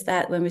weeks is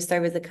that when we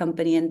start with a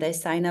company and they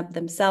sign up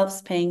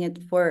themselves, paying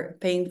for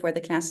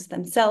the classes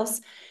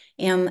themselves,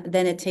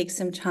 then it takes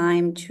some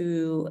time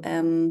to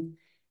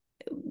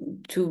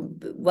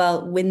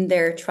win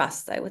their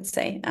trust, I would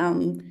say.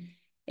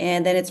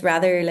 And then it's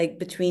rather like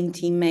between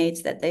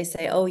teammates that they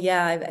say, oh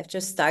yeah, I've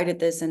just started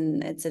this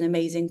and it's an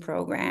amazing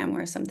program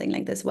or something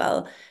like this.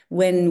 Well,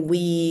 when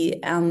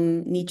we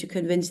need to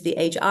convince the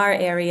HR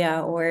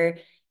area or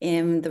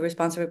the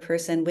responsible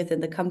person within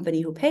the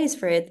company who pays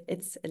for it,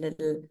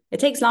 it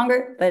takes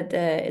longer, but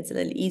it's a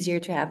little easier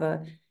to have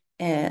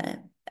a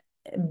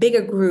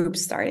bigger group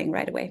starting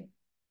right away.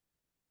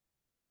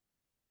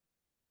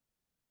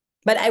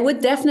 But I would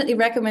definitely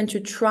recommend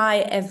to try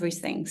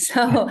everything.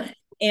 So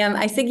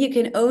I think you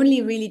can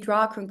only really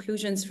draw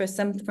conclusions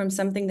from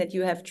something that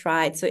you have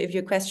tried. So if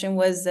your question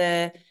was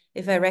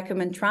if I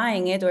recommend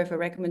trying it or if I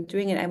recommend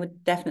doing it, I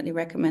would definitely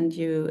recommend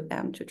you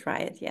to try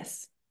it,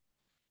 yes.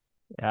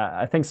 Yeah,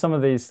 I think some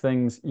of these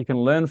things you can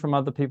learn from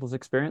other people's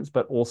experience,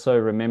 but also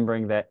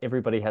remembering that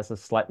everybody has a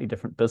slightly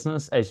different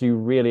business, as you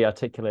really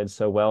articulated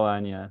so well,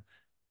 Anja.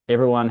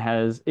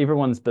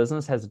 Everyone's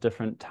business has a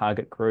different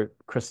target group.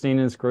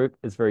 Kristina's group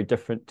is very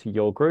different to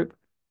your group.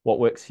 What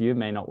works for you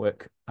may not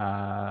work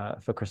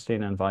for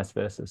Kristina and vice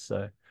versa.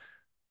 So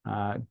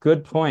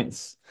good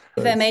points.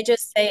 If I may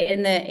just say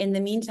in the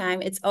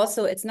meantime, it's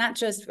not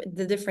just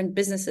the different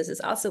businesses,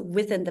 it's also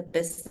within the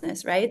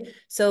business, right?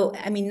 So,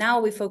 I mean, now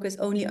we focus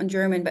only on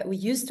German, but we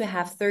used to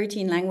have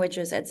 13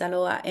 languages at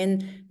Zaloa,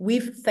 and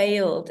we've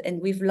failed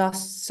and we've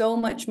lost so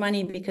much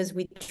money because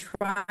we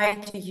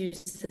tried to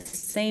use the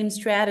same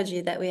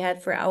strategy that we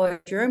had for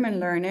our German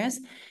learners,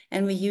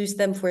 and we used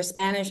them for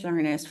Spanish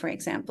learners, for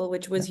example,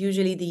 which was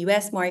usually the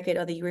US market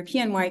or the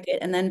European market.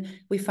 And then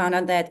we found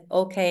out that,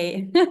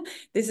 okay,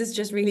 this is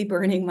just really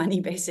burning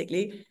money,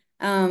 basically.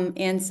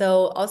 And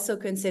so also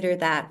consider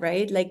that,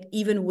 right? Like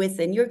even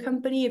within your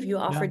company, if you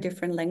offer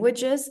different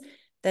languages,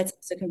 that's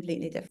also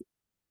completely different.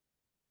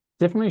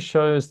 Definitely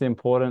shows the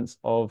importance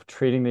of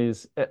treating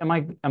these. I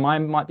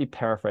might be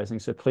paraphrasing,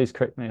 so please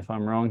correct me if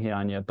I'm wrong here,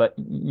 Anja, but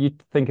you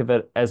think of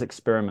it as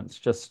experiments,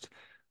 just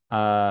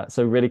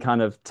so really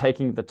kind of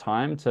taking the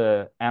time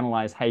to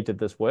analyze, hey, did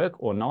this work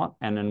or not?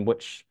 And in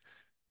which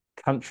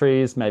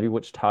countries, maybe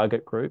which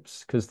target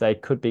groups, because they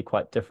could be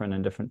quite different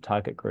in different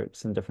target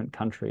groups in different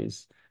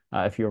countries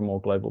if you're a more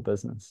global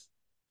business.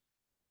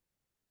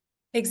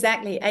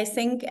 Exactly. I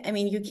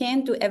mean, you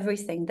can't do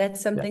everything. That's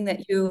something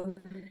that you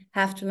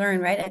have to learn,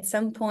 right? At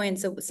some point,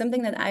 so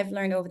something that I've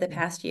learned over the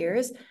past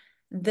years,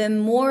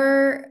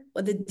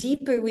 the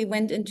deeper we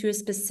went into a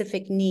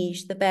specific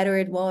niche, the better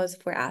it was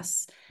for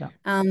us.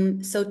 Yeah.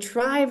 So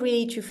try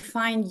really to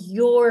find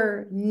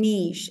your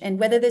niche, and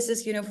whether this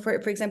is,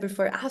 for example,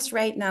 for us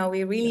right now,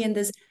 we're really in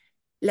this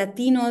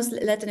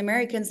Latin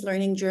Americans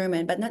learning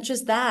German, but not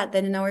just that.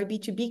 Then in our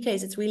B2B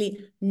case, it's really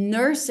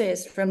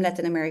nurses from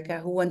Latin America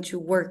who want to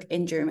work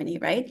in Germany,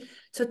 right?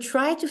 So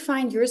try to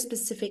find your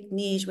specific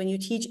niche when you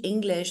teach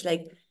English.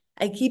 Like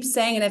I keep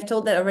saying, and I've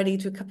told that already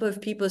to a couple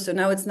of people, so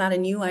now it's not a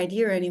new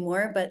idea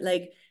anymore, but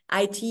like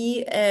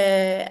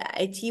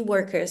IT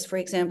workers, for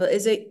example,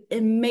 is an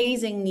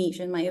amazing niche,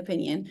 in my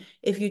opinion,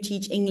 if you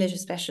teach English,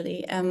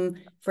 especially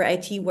for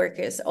IT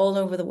workers all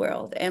over the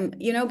world.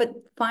 But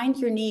find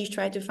your niche,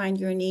 try to find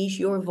your niche,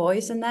 your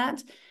voice in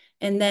that,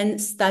 and then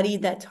study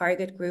that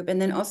target group,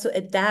 and then also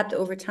adapt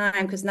over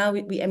time, because now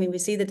we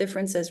see the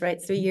differences,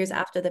 right? 3 years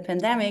after the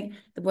pandemic,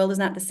 the world is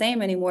not the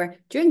same anymore.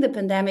 During the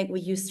pandemic, we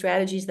use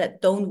strategies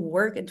that don't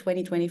work in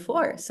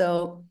 2024.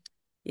 So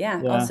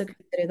yeah. Also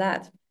consider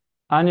that.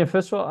 Anja,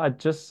 first of all,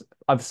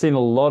 I've seen a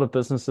lot of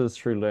businesses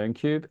through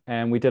LearnCube,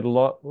 and we did a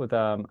lot with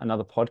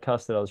another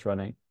podcast that I was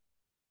running.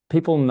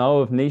 People know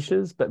of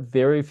niches, but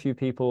very few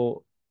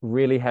people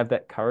really have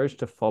that courage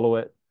to follow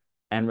it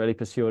and really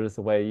pursue it as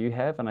the way you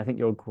have. And I think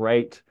you're a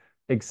great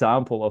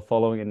example of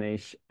following a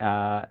niche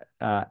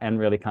and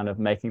really kind of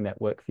making that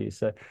work for you.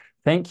 So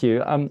thank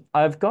you.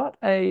 I've got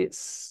a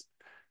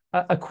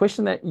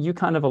question that you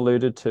kind of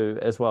alluded to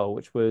as well,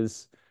 which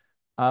was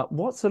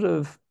what sort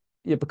of,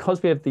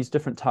 because we have these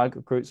different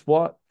target groups,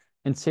 what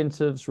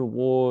incentives,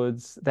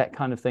 rewards, that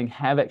kind of thing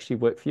have actually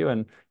worked for you?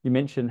 And you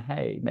mentioned,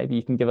 hey, maybe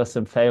you can give us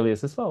some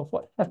failures as well.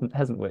 What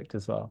hasn't worked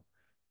as well?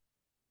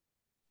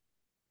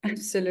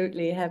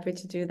 Absolutely, happy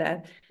to do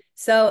that.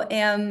 So,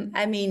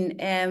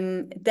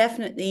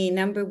 definitely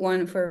number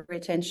one for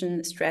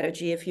retention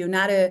strategy. If you're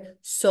not a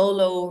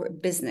solo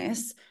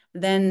business,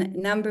 then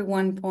number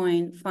one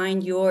point,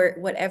 find your,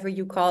 whatever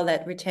you call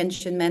that,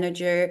 retention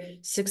manager,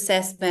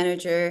 success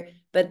manager,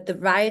 but the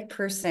right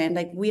person.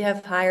 Like we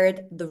have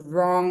hired the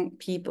wrong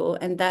people,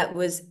 and that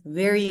was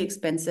very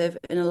expensive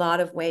in a lot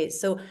of ways.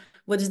 So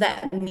what does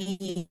that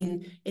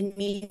mean? It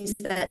means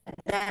that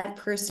that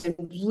person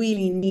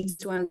really needs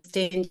to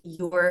understand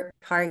your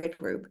target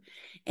group.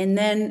 And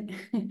then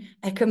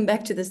I come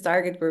back to this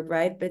target group,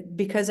 right? But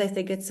because I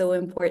think it's so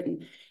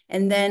important.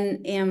 And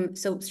then,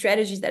 so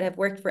strategies that have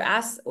worked for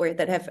us or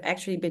that have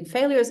actually been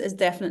failures is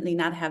definitely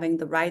not having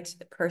the right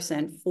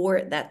person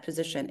for that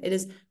position. It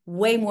is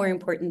way more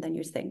important than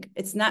you think.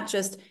 It's not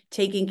just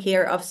taking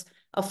care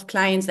of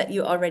clients that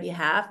you already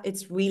have.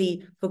 It's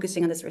really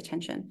focusing on this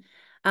retention.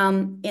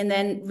 And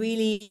then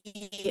really,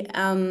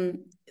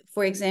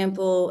 for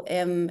example,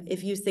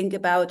 if you think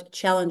about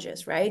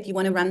challenges, right? You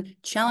want to run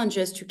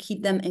challenges to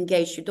keep them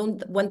engaged. You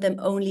don't want them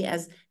only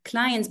as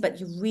clients, but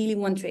you really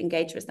want to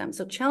engage with them.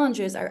 So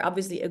challenges are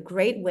obviously a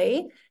great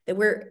way. They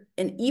were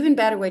an even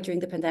better way during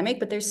the pandemic,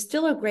 but they're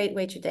still a great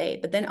way today.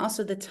 But then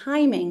also the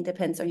timing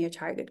depends on your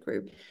target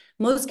group.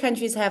 Most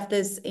countries have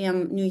this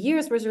New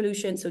Year's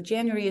resolution, so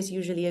January is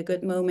usually a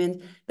good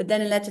moment. But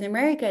then in Latin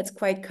America, it's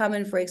quite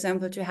common, for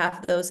example, to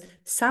have those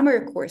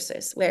summer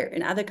courses, where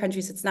in other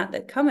countries it's not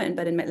that common,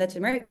 but in Latin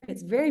America,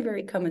 it's very,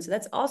 very common. So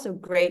that's also a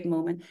great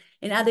moment.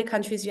 In other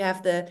countries, you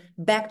have the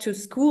back to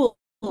school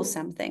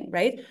something,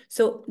 right?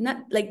 So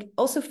not like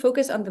also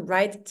focus on the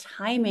right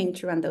timing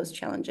to run those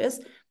challenges.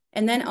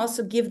 And then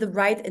also give the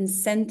right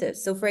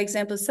incentives. So for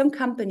example, some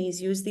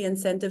companies use the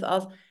incentive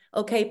of,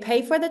 okay,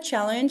 pay for the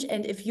challenge,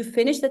 and if you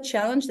finish the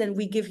challenge, then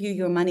we give you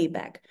your money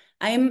back.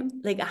 I am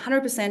like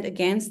 100%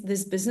 against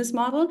this business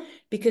model,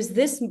 because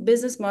this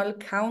business model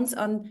counts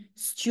on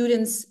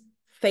students'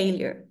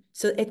 failure.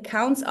 So it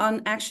counts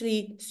on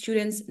actually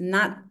students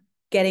not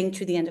getting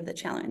to the end of the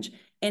challenge.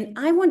 And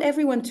I want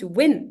everyone to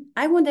win.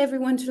 I want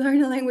everyone to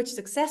learn a language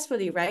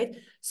successfully, right?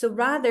 So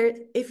rather,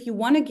 if you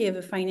want to give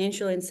a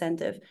financial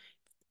incentive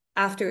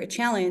after a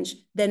challenge,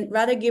 then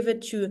rather give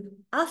it to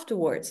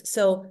afterwards.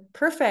 So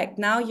perfect,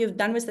 now you've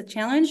done with the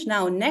challenge,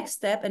 now next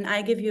step, and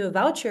I give you a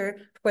voucher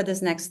for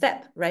this next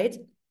step, right?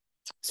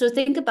 So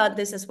think about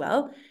this as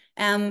well.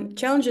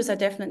 Challenges are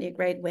definitely a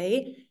great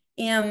way.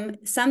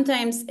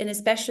 Sometimes, and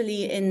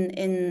especially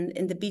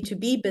in the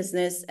B2B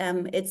business,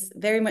 it's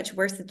very much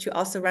worth it to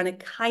also run a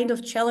kind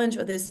of challenge,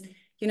 or this,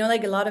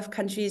 like a lot of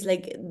countries,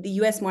 like the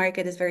US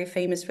market is very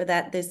famous for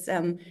that, this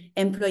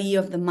employee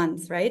of the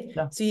month, right?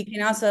 Yeah. So you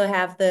can also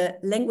have the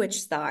language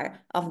star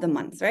of the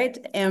month, right?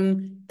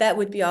 That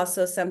would be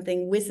also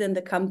something within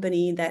the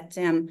company that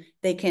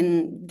they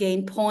can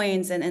gain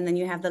points, and then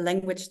you have the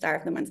language star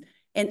of the month.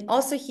 And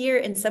also here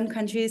in some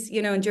countries,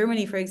 in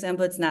Germany, for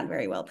example, it's not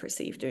very well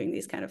perceived doing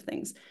these kind of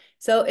things.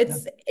 So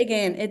it's,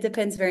 again, it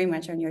depends very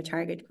much on your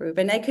target group.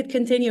 And I could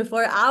continue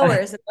for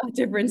hours about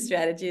different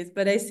strategies,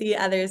 but I see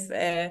others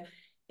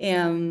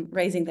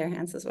raising their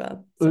hands as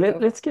well. So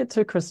let's get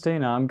to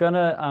Kristina. I'm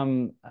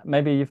gonna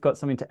maybe you've got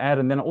something to add,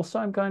 and then also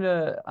I'm going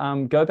to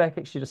go back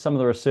actually to some of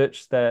the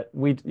research that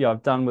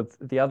I've done with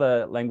the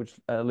other language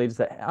leaders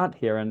that aren't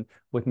here, and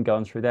we can go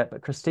on through that. But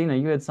Kristina,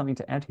 you had something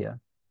to add here.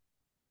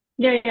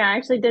 Yeah, I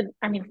actually did.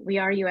 I mean, we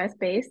are US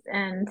based,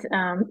 and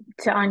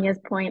to Anya's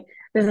point,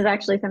 this is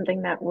actually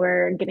something that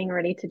we're getting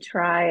ready to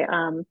try.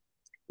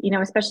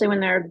 Especially when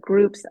there are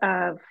groups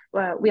of,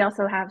 we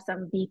also have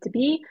some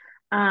B2B.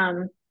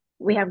 Um,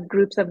 we have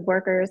groups of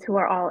workers who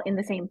are all in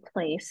the same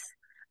place,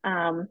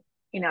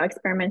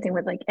 experimenting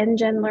with like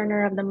EnGen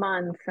Learner of the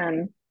Month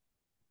and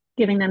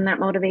giving them that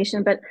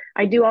motivation. But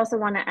I do also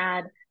want to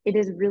add, it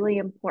is really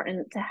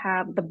important to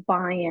have the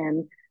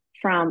buy-in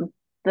from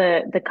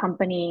the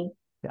company,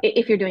 Yeah.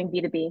 if you're doing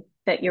B2B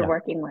that you're Yeah.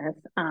 working with,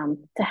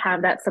 to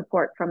have that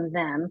support from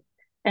them.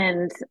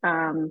 And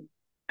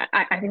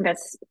I think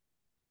that's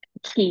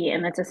key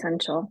and that's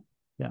essential.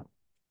 Yeah.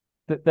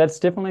 That's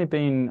definitely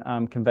been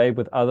conveyed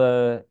with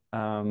other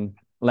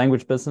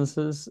language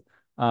businesses.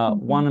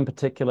 One in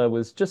particular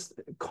was just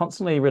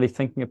constantly really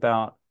thinking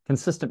about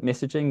consistent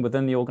messaging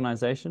within the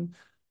organization.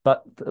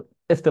 But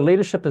if the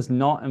leadership is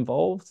not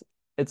involved,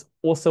 it's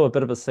also a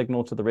bit of a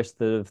signal to the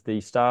rest of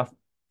the staff,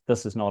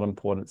 this is not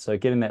important. So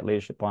getting that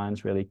leadership buy-in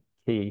is really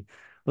key.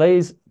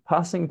 Laiz,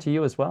 passing to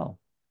you as well.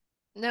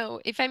 No,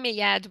 if I may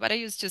add, what I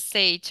used to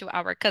say to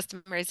our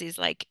customers is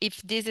like,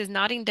 if this is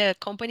not in the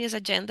company's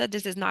agenda,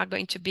 this is not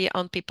going to be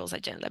on people's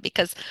agenda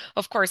because,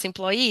 of course,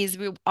 employees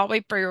will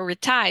always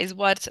prioritize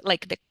what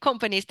like the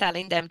company is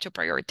telling them to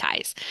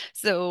prioritize.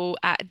 So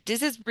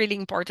this is really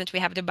important. We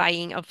have the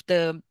buy-in of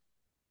the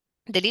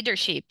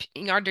leadership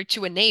in order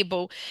to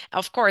enable,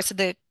 of course,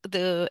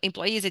 the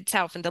employees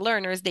itself and the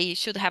learners, they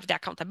should have the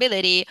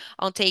accountability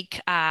on take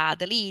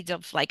the lead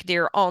of like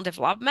their own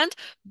development,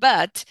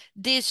 but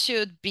this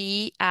should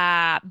be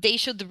they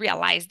should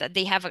realize that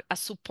they have a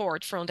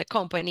support from the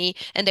company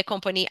and the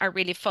company are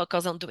really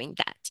focused on doing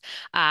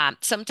that.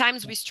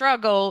 Sometimes we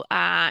struggle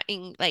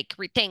in like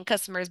retain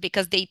customers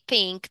because they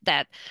think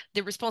that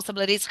the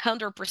responsibility is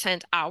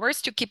 100%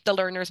 ours to keep the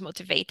learners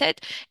motivated,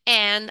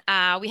 and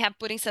we have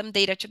putting some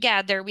data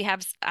together. We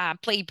have a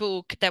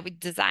playbook that we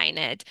designed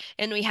it,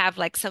 and we have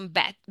like some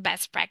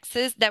best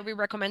practices that we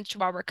recommend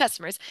to our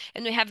customers.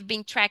 And we have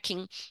been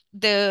tracking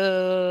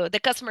the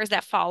customers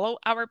that follow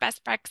our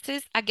best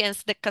practices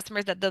against the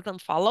customers that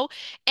doesn't follow.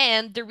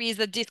 And there is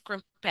a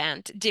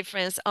discrepant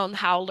difference on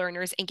how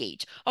learners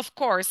engage. Of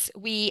course,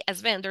 we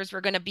as vendors,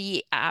 we're going to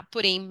be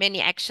putting many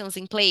actions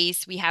in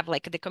place. We have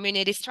like the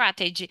community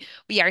strategy.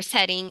 We are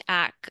setting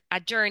a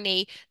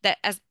journey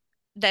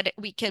that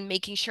we can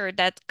making sure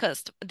that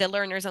the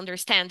learners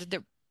understand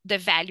the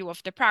value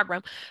of the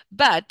program.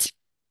 But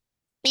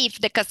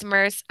if the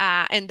customers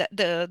and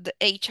the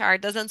HR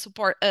doesn't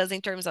support us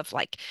in terms of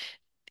like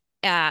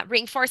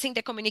reinforcing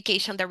the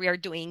communication that we are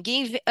doing,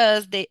 give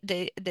us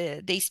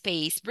the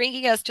space,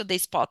 bringing us to the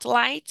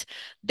spotlight,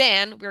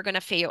 then we're going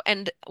to fail.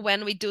 And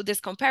when we do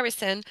this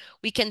comparison,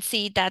 we can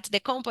see that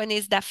the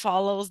companies that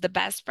follows the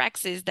best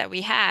practices that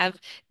we have,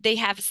 they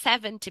have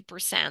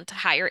 70%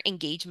 higher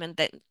engagement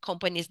than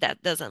companies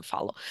that doesn't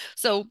follow.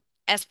 So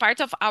as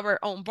part of our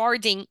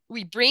onboarding,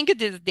 we bring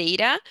this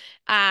data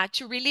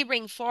to really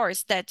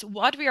reinforce that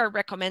what we are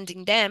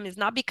recommending them is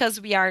not because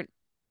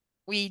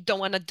we don't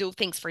want to do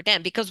things for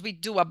them, because we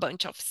do a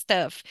bunch of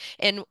stuff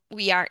and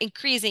we are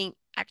increasing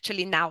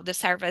actually now the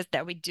service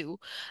that we do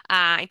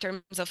in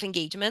terms of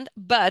engagement.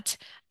 But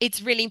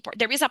it's really important.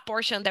 There is a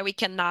portion that we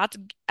cannot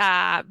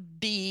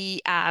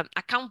be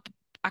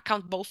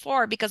accountable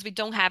for because we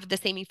don't have the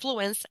same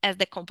influence as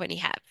the company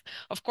have.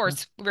 Of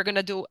course, we're going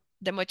to do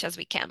the much as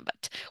we can,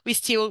 but we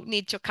still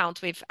need to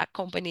count with a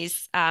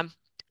company's,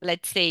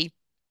 let's say,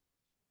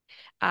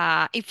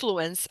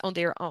 influence on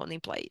their own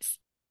employees.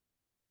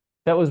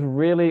 That was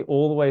really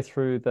all the way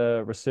through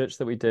the research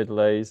that we did,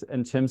 Laiz,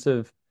 in terms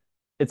of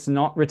it's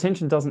not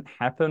retention doesn't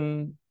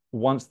happen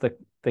once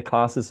the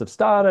classes have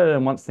started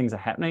and once things are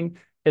happening.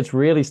 It's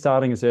really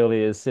starting as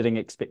early as setting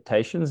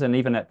expectations and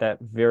even at that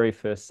very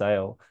first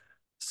sale.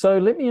 So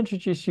let me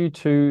introduce you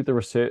to the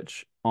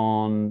research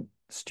on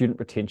student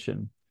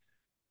retention.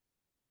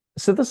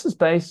 So this is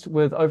based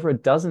with over a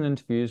dozen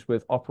interviews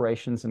with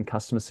operations and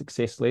customer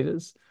success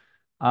leaders.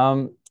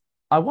 I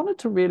wanted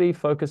to really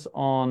focus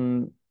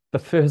on the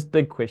first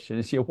big question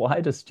is, why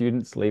do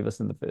students leave us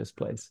in the first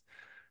place?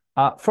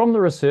 From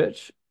the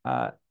research,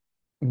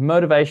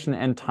 motivation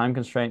and time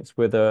constraints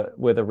were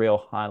the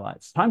real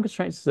highlights. Time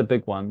constraints is a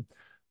big one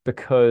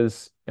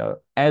because,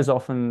 as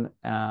often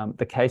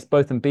the case,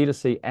 both in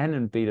B2C and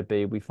in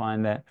B2B, we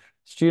find that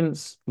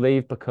students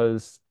leave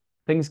because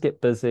things get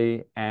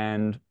busy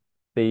and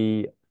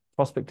the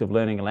prospect of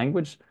learning a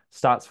language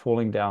starts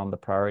falling down the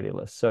priority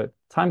list. So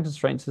time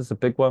constraints is a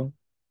big one.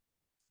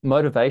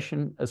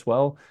 Motivation as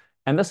well.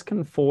 And this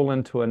can fall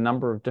into a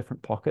number of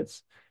different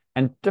pockets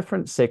and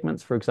different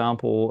segments. For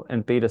example,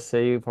 in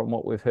B2C, from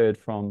what we've heard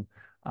from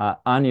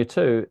Anja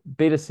too,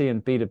 B2C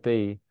and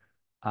B2B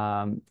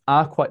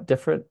are quite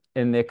different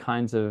in their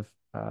kinds of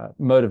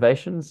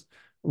motivations.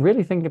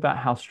 Really thinking about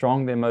how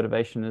strong their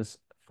motivation is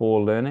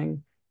for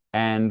learning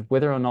and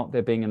whether or not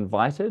they're being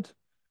invited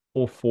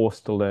or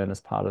forced to learn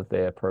as part of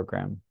their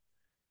program.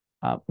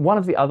 One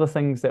of the other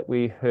things that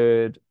we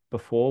heard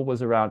before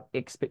was around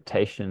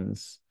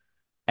expectations,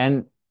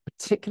 and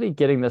particularly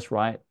getting this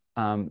right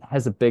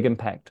has a big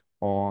impact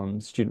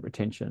on student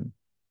retention.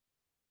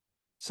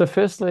 So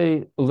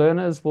firstly,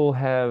 learners will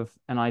have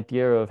an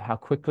idea of how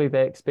quickly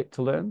they expect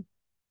to learn.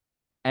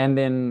 And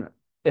then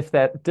if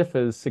that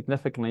differs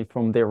significantly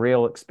from their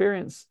real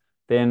experience,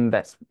 then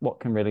that's what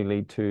can really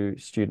lead to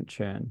student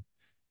churn.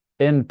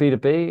 In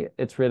B2B,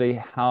 it's really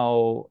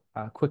how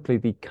quickly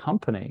the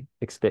company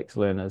expects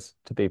learners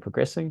to be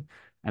progressing,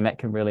 and that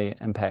can really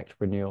impact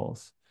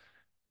renewals.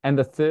 And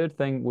the third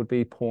thing would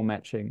be poor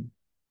matching.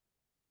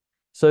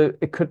 So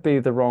it could be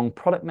the wrong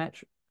product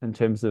match in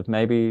terms of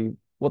maybe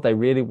what they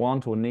really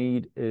want or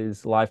need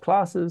is live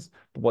classes,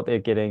 but what they're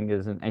getting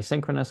is an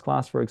asynchronous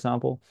class, for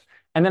example.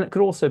 And then it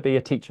could also be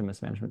a teacher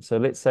mismanagement. So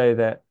let's say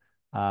that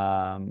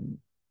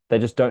they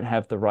just don't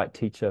have the right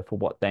teacher for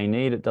what they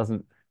need. It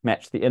doesn't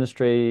match the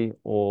industry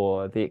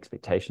or the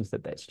expectations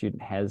that that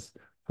student has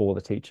for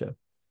the teacher.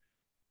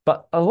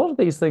 But a lot of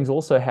these things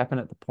also happen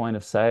at the point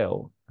of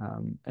sale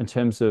in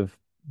terms of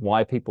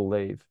why people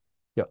leave.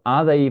 You know,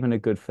 are they even a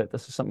good fit?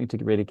 This is something to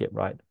really get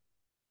right.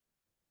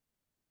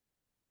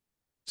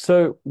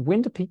 So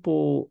when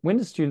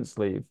do students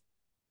leave?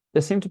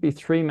 There seem to be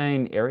three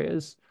main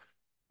areas.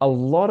 A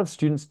lot of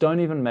students don't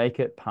even make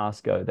it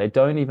past go. They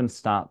don't even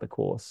start the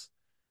course.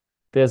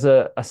 There's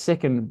a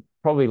second,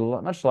 probably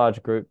much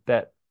larger group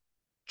that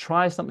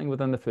try something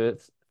within the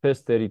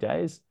first 30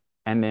 days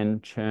and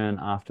then churn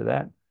after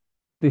that.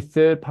 The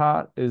third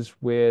part is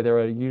where there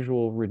are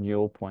usual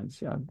renewal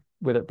points, you know,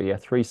 whether it be a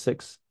 3,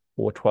 6,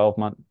 or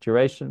 12-month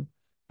duration.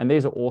 And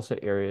these are also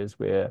areas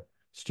where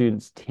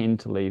students tend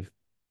to leave.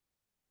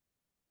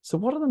 So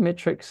what are the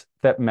metrics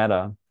that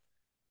matter?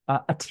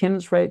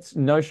 Attendance rates,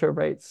 no-show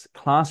rates,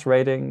 class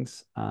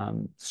ratings,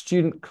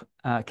 student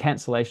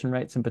cancellation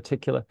rates in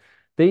particular.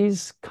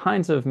 These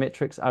kinds of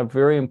metrics are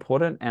very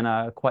important and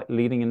are quite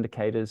leading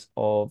indicators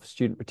of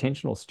student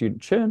retention or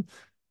student churn.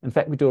 In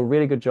fact, we do a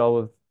really good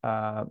job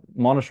of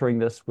monitoring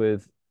this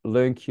with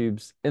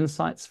LearnCube's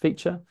Insights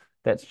feature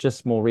that's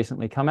just more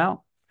recently come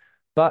out.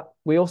 But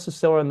we also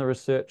saw in the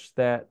research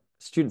that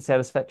student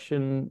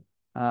satisfaction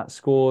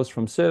scores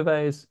from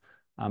surveys,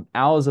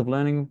 hours of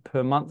learning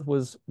per month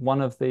was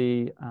one of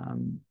the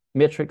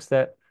metrics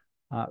that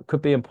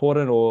could be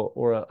important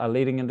or a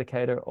leading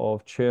indicator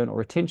of churn or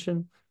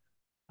retention,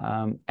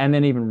 and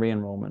then even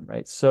re-enrollment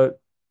rates. So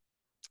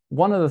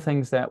one of the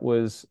things that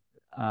was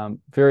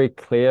very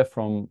clear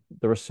from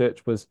the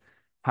research was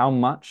how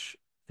much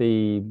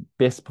the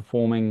best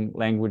performing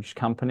language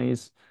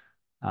companies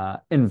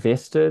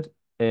invested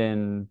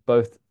in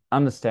both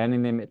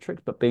understanding their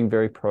metrics, but being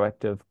very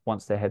proactive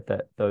once they had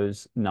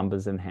those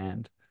numbers in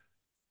hand.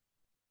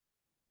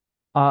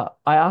 I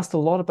asked a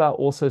lot about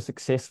also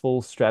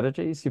successful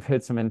strategies. You've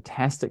heard some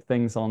fantastic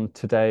things on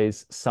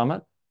today's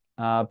summit,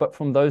 but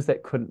from those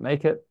that couldn't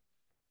make it,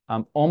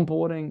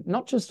 onboarding,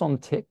 not just on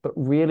tech, but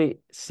really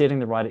setting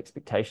the right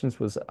expectations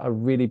was a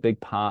really big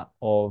part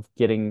of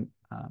getting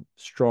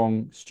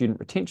strong student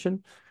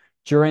retention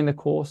during the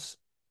course.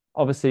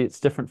 Obviously, it's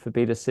different for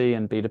B2C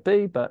and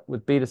B2B, but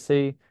with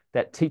B2C,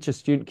 that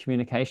teacher-student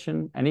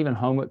communication and even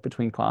homework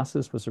between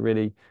classes was a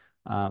really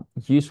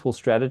useful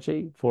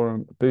strategy for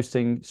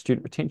boosting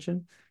student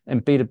retention.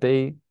 And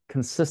B2B,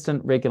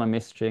 consistent regular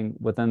messaging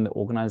within the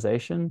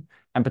organization,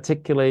 and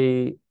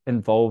particularly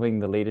involving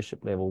the leadership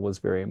level was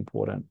very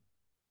important.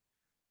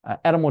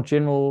 At a more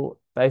general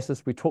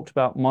basis, we talked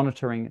about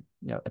monitoring,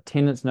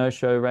 attendance,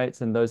 no-show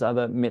rates, and those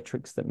other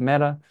metrics that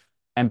matter,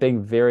 and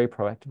being very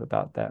proactive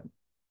about that.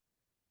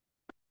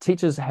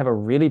 Teachers have a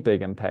really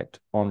big impact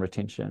on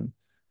retention.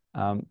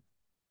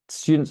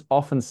 Students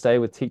often stay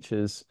with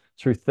teachers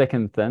through thick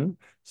and thin.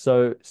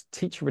 So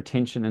teacher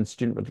retention and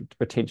student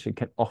retention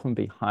can often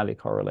be highly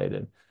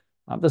correlated.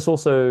 This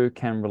also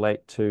can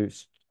relate to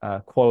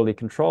quality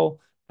control.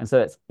 And so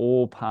that's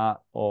all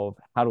part of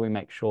how do we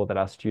make sure that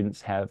our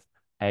students have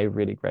a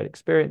really great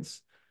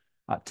experience.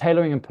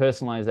 Tailoring and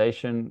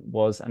personalization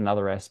was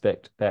another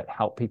aspect that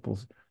helped people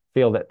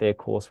feel that their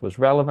course was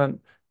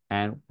relevant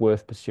and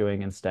worth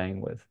pursuing and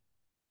staying with.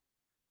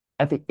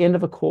 At the end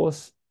of a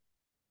course,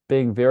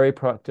 being very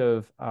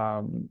proactive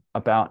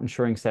about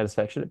ensuring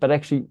satisfaction, but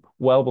actually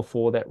well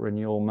before that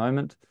renewal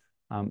moment.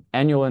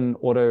 Annual and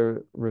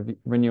auto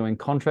renewing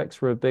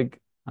contracts were a big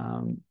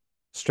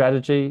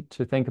strategy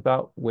to think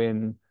about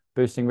when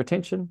boosting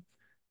retention.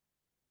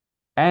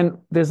 And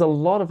there's a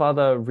lot of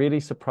other really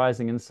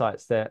surprising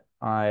insights that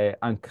I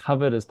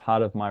uncovered as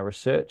part of my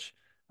research.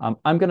 I'm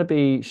going to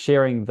be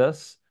sharing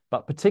this,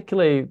 but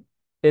particularly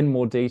in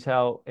more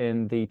detail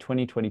in the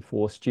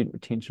 2024 Student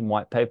Retention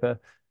White Paper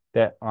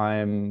that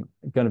I'm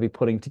going to be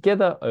putting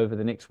together over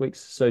the next weeks.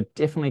 So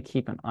definitely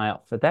keep an eye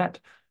out for that.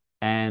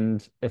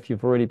 And if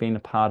you've already been a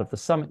part of the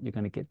summit, you're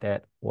going to get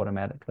that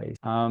automatically.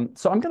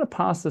 So I'm going to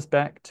pass this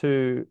back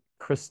to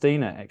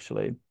Kristina,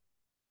 actually.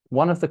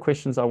 One of the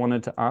questions I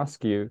wanted to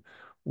ask you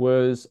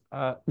was,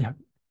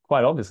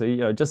 quite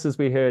obviously, just as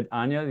we heard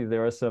Anja,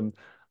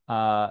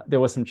 there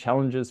were some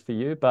challenges for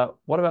you, but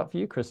what about for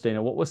you,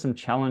 Kristina? What were some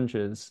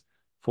challenges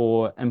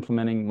for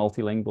implementing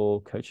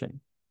multilingual coaching?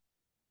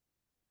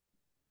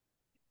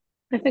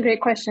 That's a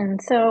great question.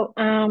 So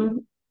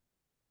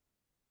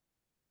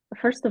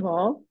first of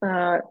all,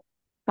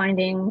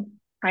 finding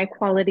high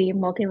quality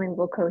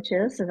multilingual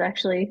coaches is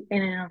actually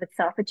in and of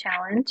itself a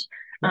challenge.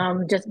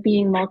 Just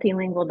being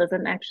multilingual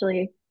doesn't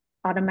actually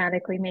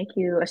automatically make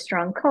you a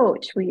strong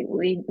coach. We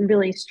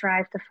really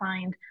strive to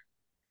find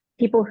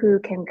people who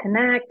can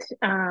connect,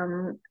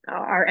 are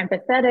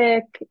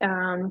empathetic,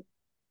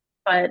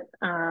 but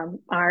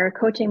our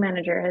coaching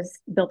manager has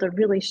built a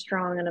really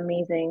strong and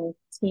amazing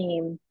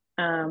team.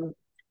 So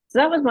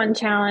that was one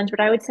challenge, but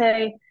I would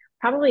say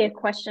probably a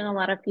question a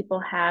lot of people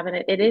have, and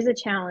it is a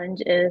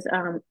challenge, is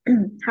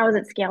how is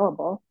it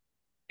scalable?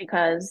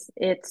 Because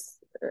it's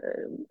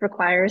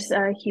requires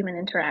human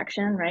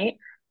interaction, right?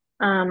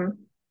 Um,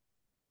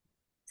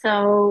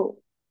 so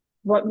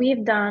what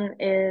we've done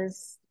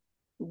is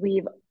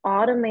we've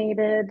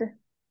automated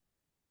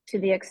to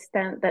the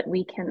extent that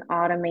we can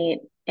automate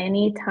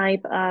any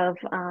type of,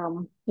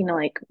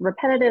 like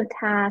repetitive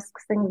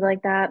tasks, things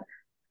like that,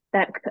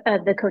 that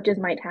the coaches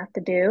might have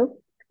to do.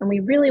 And we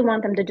really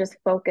want them to just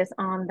focus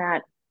on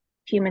that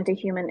human to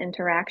human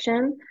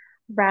interaction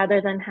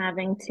rather than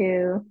having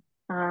to,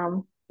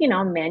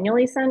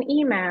 manually send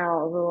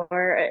emails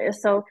or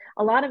so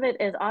a lot of it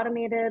is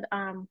automated.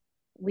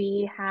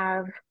 We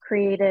have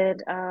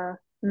created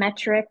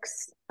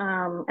metrics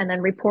and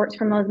then reports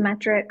from those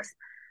metrics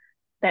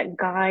that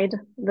guide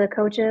the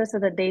coaches so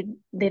that they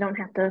don't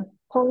have to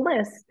pull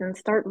lists and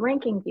start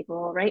ranking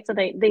people, right? So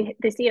they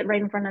see it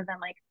right in front of them,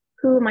 like,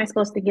 who am I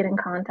supposed to get in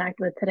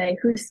contact with today?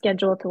 Who's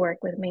scheduled to work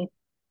with me?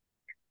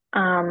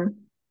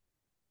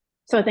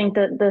 So I think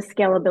the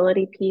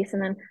scalability piece,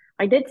 and then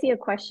I did see a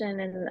question,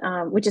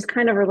 and which is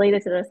kind of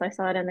related to this. I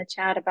saw it in the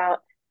chat about,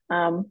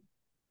 I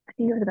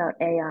think it was about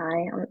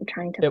AI. I'm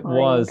trying to It find.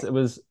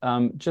 was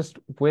just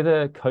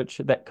whether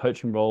that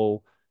coaching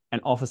role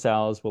and office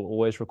hours will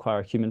always require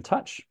a human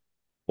touch,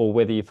 or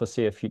whether you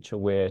foresee a future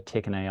where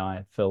tech and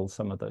AI fill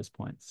some of those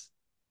points.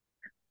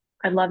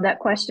 I love that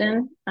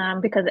question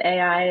because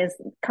AI is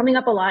coming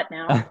up a lot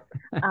now.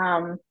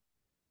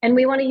 And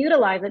we want to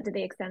utilize it to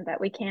the extent that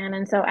we can.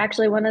 And so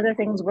actually one of the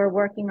things we're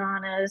working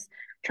on is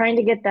trying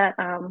to get that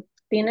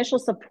the initial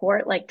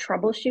support, like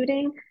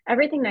troubleshooting,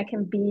 everything that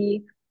can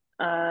be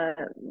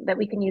that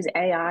we can use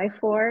AI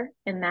for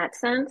in that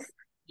sense.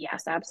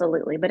 Yes,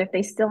 absolutely. But if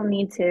they still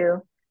need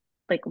to,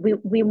 like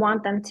we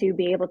want them to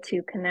be able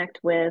to connect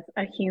with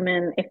a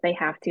human if they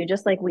have to,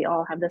 just like we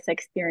all have this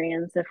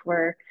experience if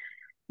we're,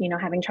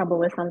 having trouble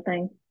with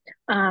something.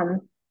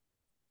 I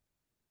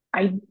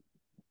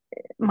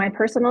My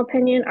personal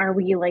opinion, are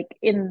we like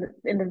in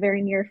the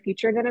very near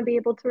future going to be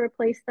able to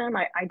replace them?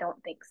 I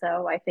don't think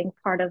so. I think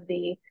part of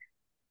the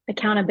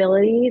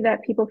accountability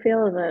that people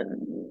feel is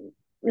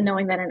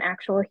knowing that an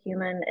actual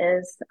human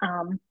is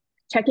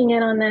checking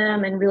in on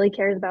them and really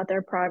cares about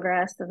their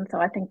progress. And so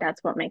I think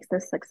that's what makes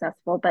this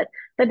successful. But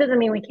that doesn't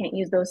mean we can't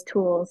use those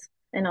tools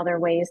in other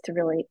ways to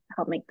really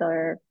help make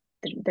their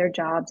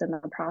jobs and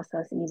the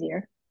process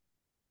easier.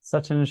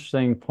 Such an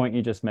interesting point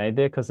you just made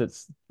there, because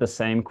it's the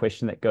same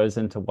question that goes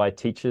into why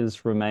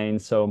teachers remain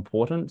so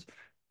important,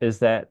 is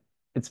that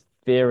it's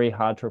very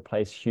hard to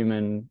replace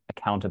human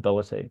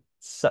accountability.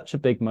 It's such a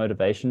big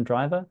motivation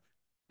driver.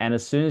 And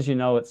as soon as you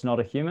know it's not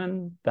a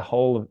human, the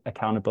whole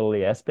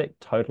accountability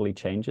aspect totally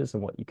changes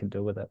and what you can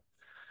do with it.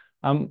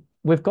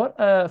 We've got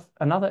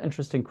another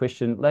interesting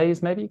question.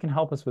 Laiz, maybe you can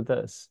help us with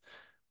this.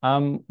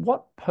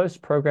 What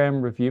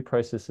post-program review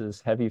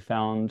processes have you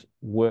found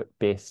work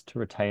best to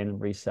retain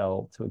and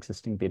resell to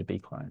existing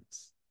B2B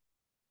clients?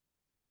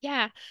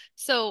 Yeah,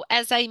 so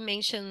as I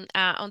mentioned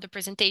on the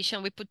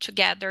presentation, we put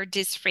together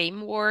this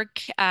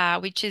framework,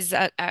 which is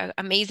an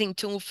amazing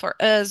tool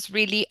for us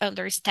really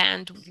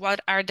understand what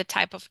are the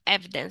type of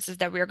evidences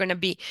that we're going to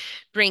be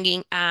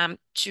bringing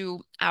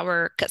to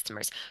our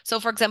customers. So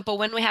for example,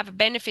 when we have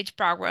benefit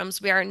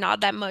programs, we are not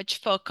that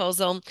much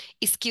focused on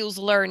skills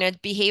learned,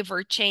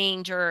 behavior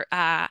change, or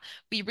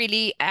we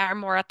really are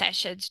more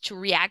attached to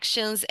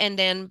reactions and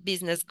then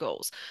business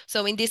goals.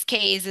 So in these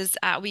cases,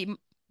 we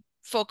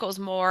focus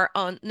more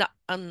on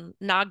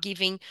not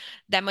giving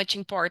that much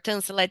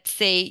importance, let's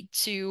say,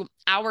 to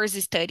hours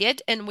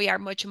studied, and we are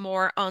much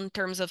more on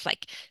terms of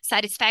like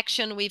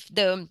satisfaction with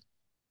the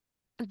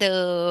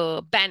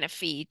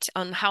benefit,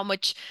 on how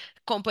much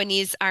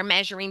companies are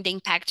measuring the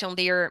impact on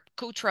their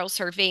cultural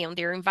survey, on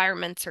their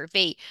environment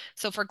survey.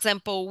 So for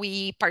example,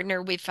 we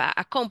partner with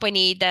a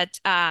company that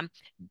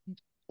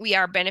we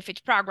are a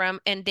benefit program,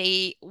 and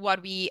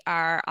what we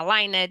are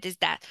aligned is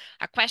that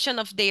a question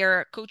of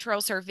their cultural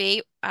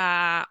survey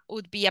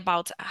would be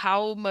about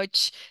how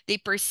much they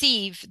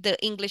perceive the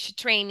English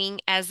training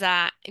as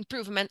an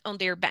improvement on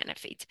their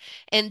benefit.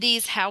 And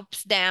this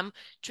helps them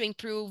to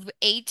improve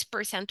 8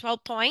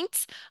 percentile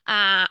points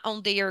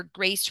on their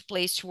Grace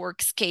Place to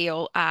Work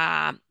scale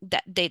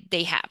that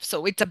they have.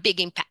 So it's a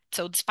big impact.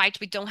 So despite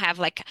we don't have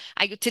like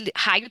a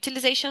high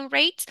utilization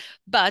rates,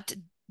 but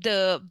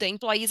the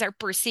employees are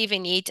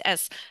perceiving it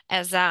as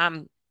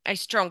a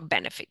strong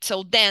benefit.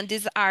 So then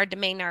these are the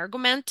main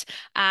arguments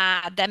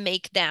that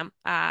make them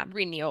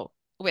renew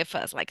with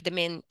us, like the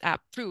main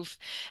proof.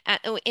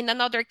 In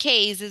another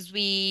case is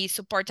we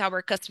support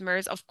our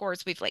customers, of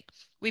course, with like,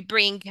 we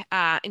bring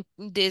in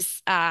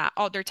this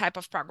other type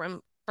of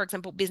program, for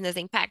example, business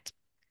impact.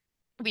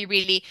 We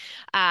really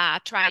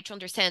try to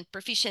understand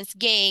proficiency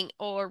gain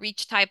or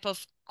which type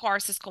of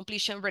courses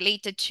completion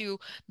related to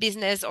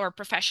business or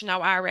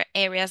professional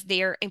areas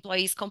their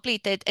employees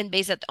completed. And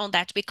based on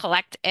that, we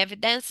collect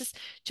evidences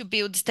to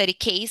build study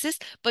cases,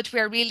 but we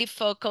are really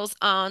focused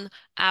on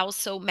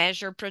also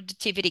measure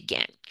productivity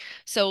gain.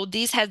 So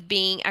this has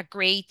been a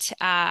great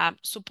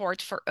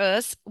support for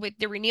us with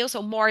the renewal.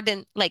 So more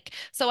than like,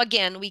 so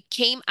again, we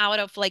came out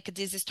of like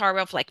this story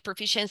of like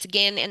proficiency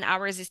gain and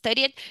hours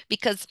studied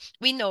because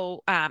we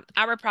know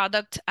our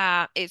product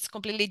is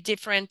completely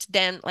different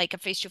than like a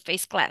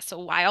face-to-face class. So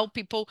while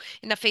people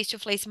in a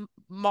face-to-face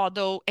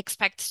model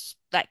expect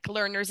like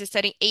learners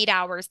studying 8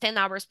 hours, 10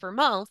 hours per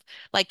month,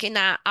 like in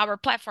our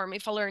platform,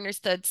 if a learner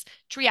studies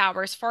 3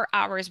 hours, 4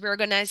 hours, we're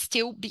gonna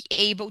still be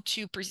able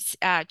to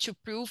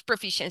prove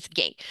proficiency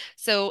gain.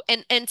 So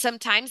and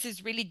sometimes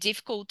it's really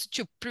difficult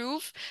to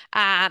prove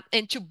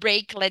and to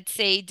break, let's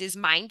say, this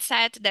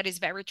mindset that is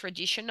very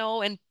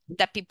traditional and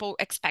that people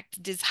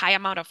expect this high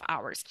amount of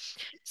hours.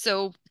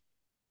 So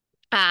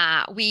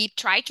we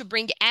try to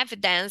bring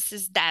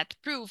evidences that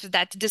proves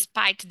that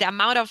despite the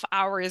amount of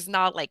hours,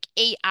 not like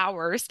 8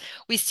 hours,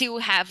 we still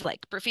have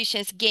like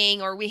proficiency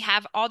gain, or we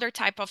have other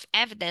type of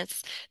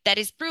evidence that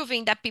is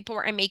proving that people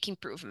are making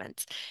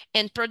improvements.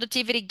 And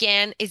productivity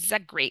again is a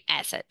great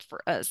asset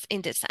for us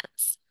in this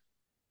sense.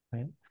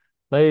 Right.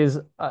 Laiz,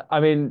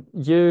 I mean,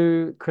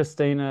 you,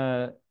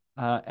 Kristina,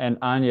 and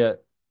Anja,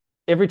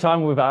 every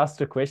time we've asked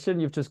a question,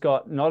 you've just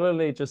got not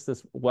only just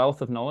this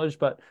wealth of knowledge,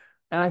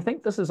 and I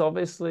think this is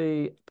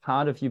obviously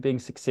part of you being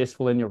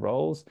successful in your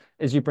roles,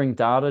 is you bring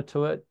data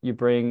to it, you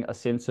bring a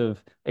sense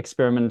of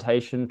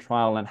experimentation,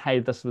 trial, and hey,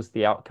 this was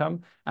the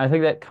outcome. And I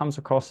think that comes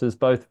across as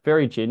both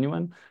very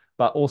genuine,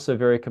 but also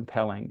very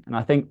compelling. And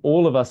I think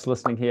all of us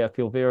listening here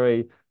feel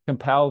very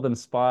compelled,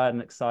 inspired,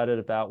 and excited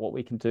about what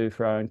we can do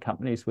for our own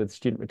companies with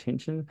student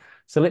retention.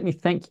 So let me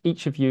thank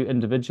each of you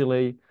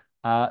individually.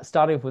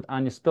 Starting off with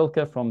Anja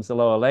Spilker from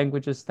Zaloa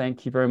Languages.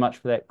 Thank you very much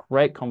for that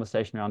great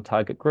conversation around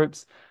target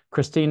groups.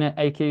 Kristina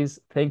Ekiz,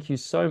 thank you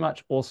so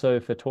much also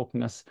for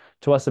talking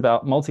to us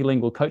about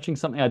multilingual coaching,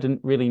 something I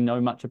didn't really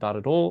know much about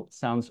at all.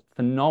 Sounds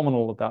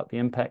phenomenal about the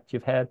impact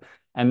you've had.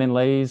 And then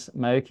Laiz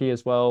Maiochi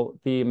as well,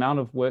 the amount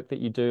of work that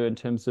you do in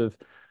terms of,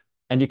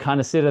 and you kind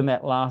of said in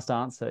that last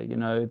answer, you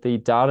know, the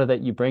data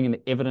that you bring and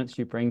the evidence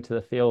you bring to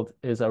the field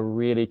is a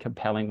really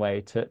compelling way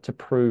to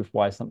prove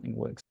why something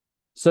works.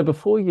 So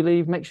before you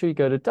leave, make sure you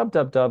go to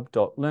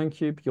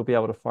www.learncube. You'll be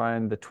able to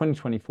find the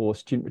 2024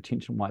 Student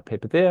Retention White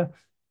Paper there.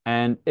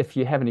 And if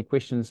you have any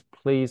questions,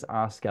 please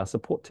ask our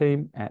support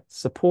team at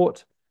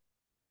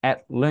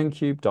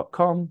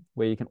support@learncube.com,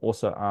 where you can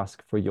also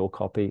ask for your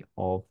copy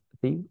of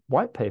the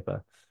white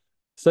paper.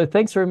 So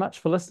thanks very much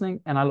for listening,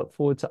 and I look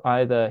forward to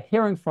either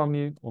hearing from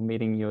you or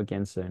meeting you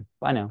again soon.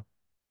 Bye now.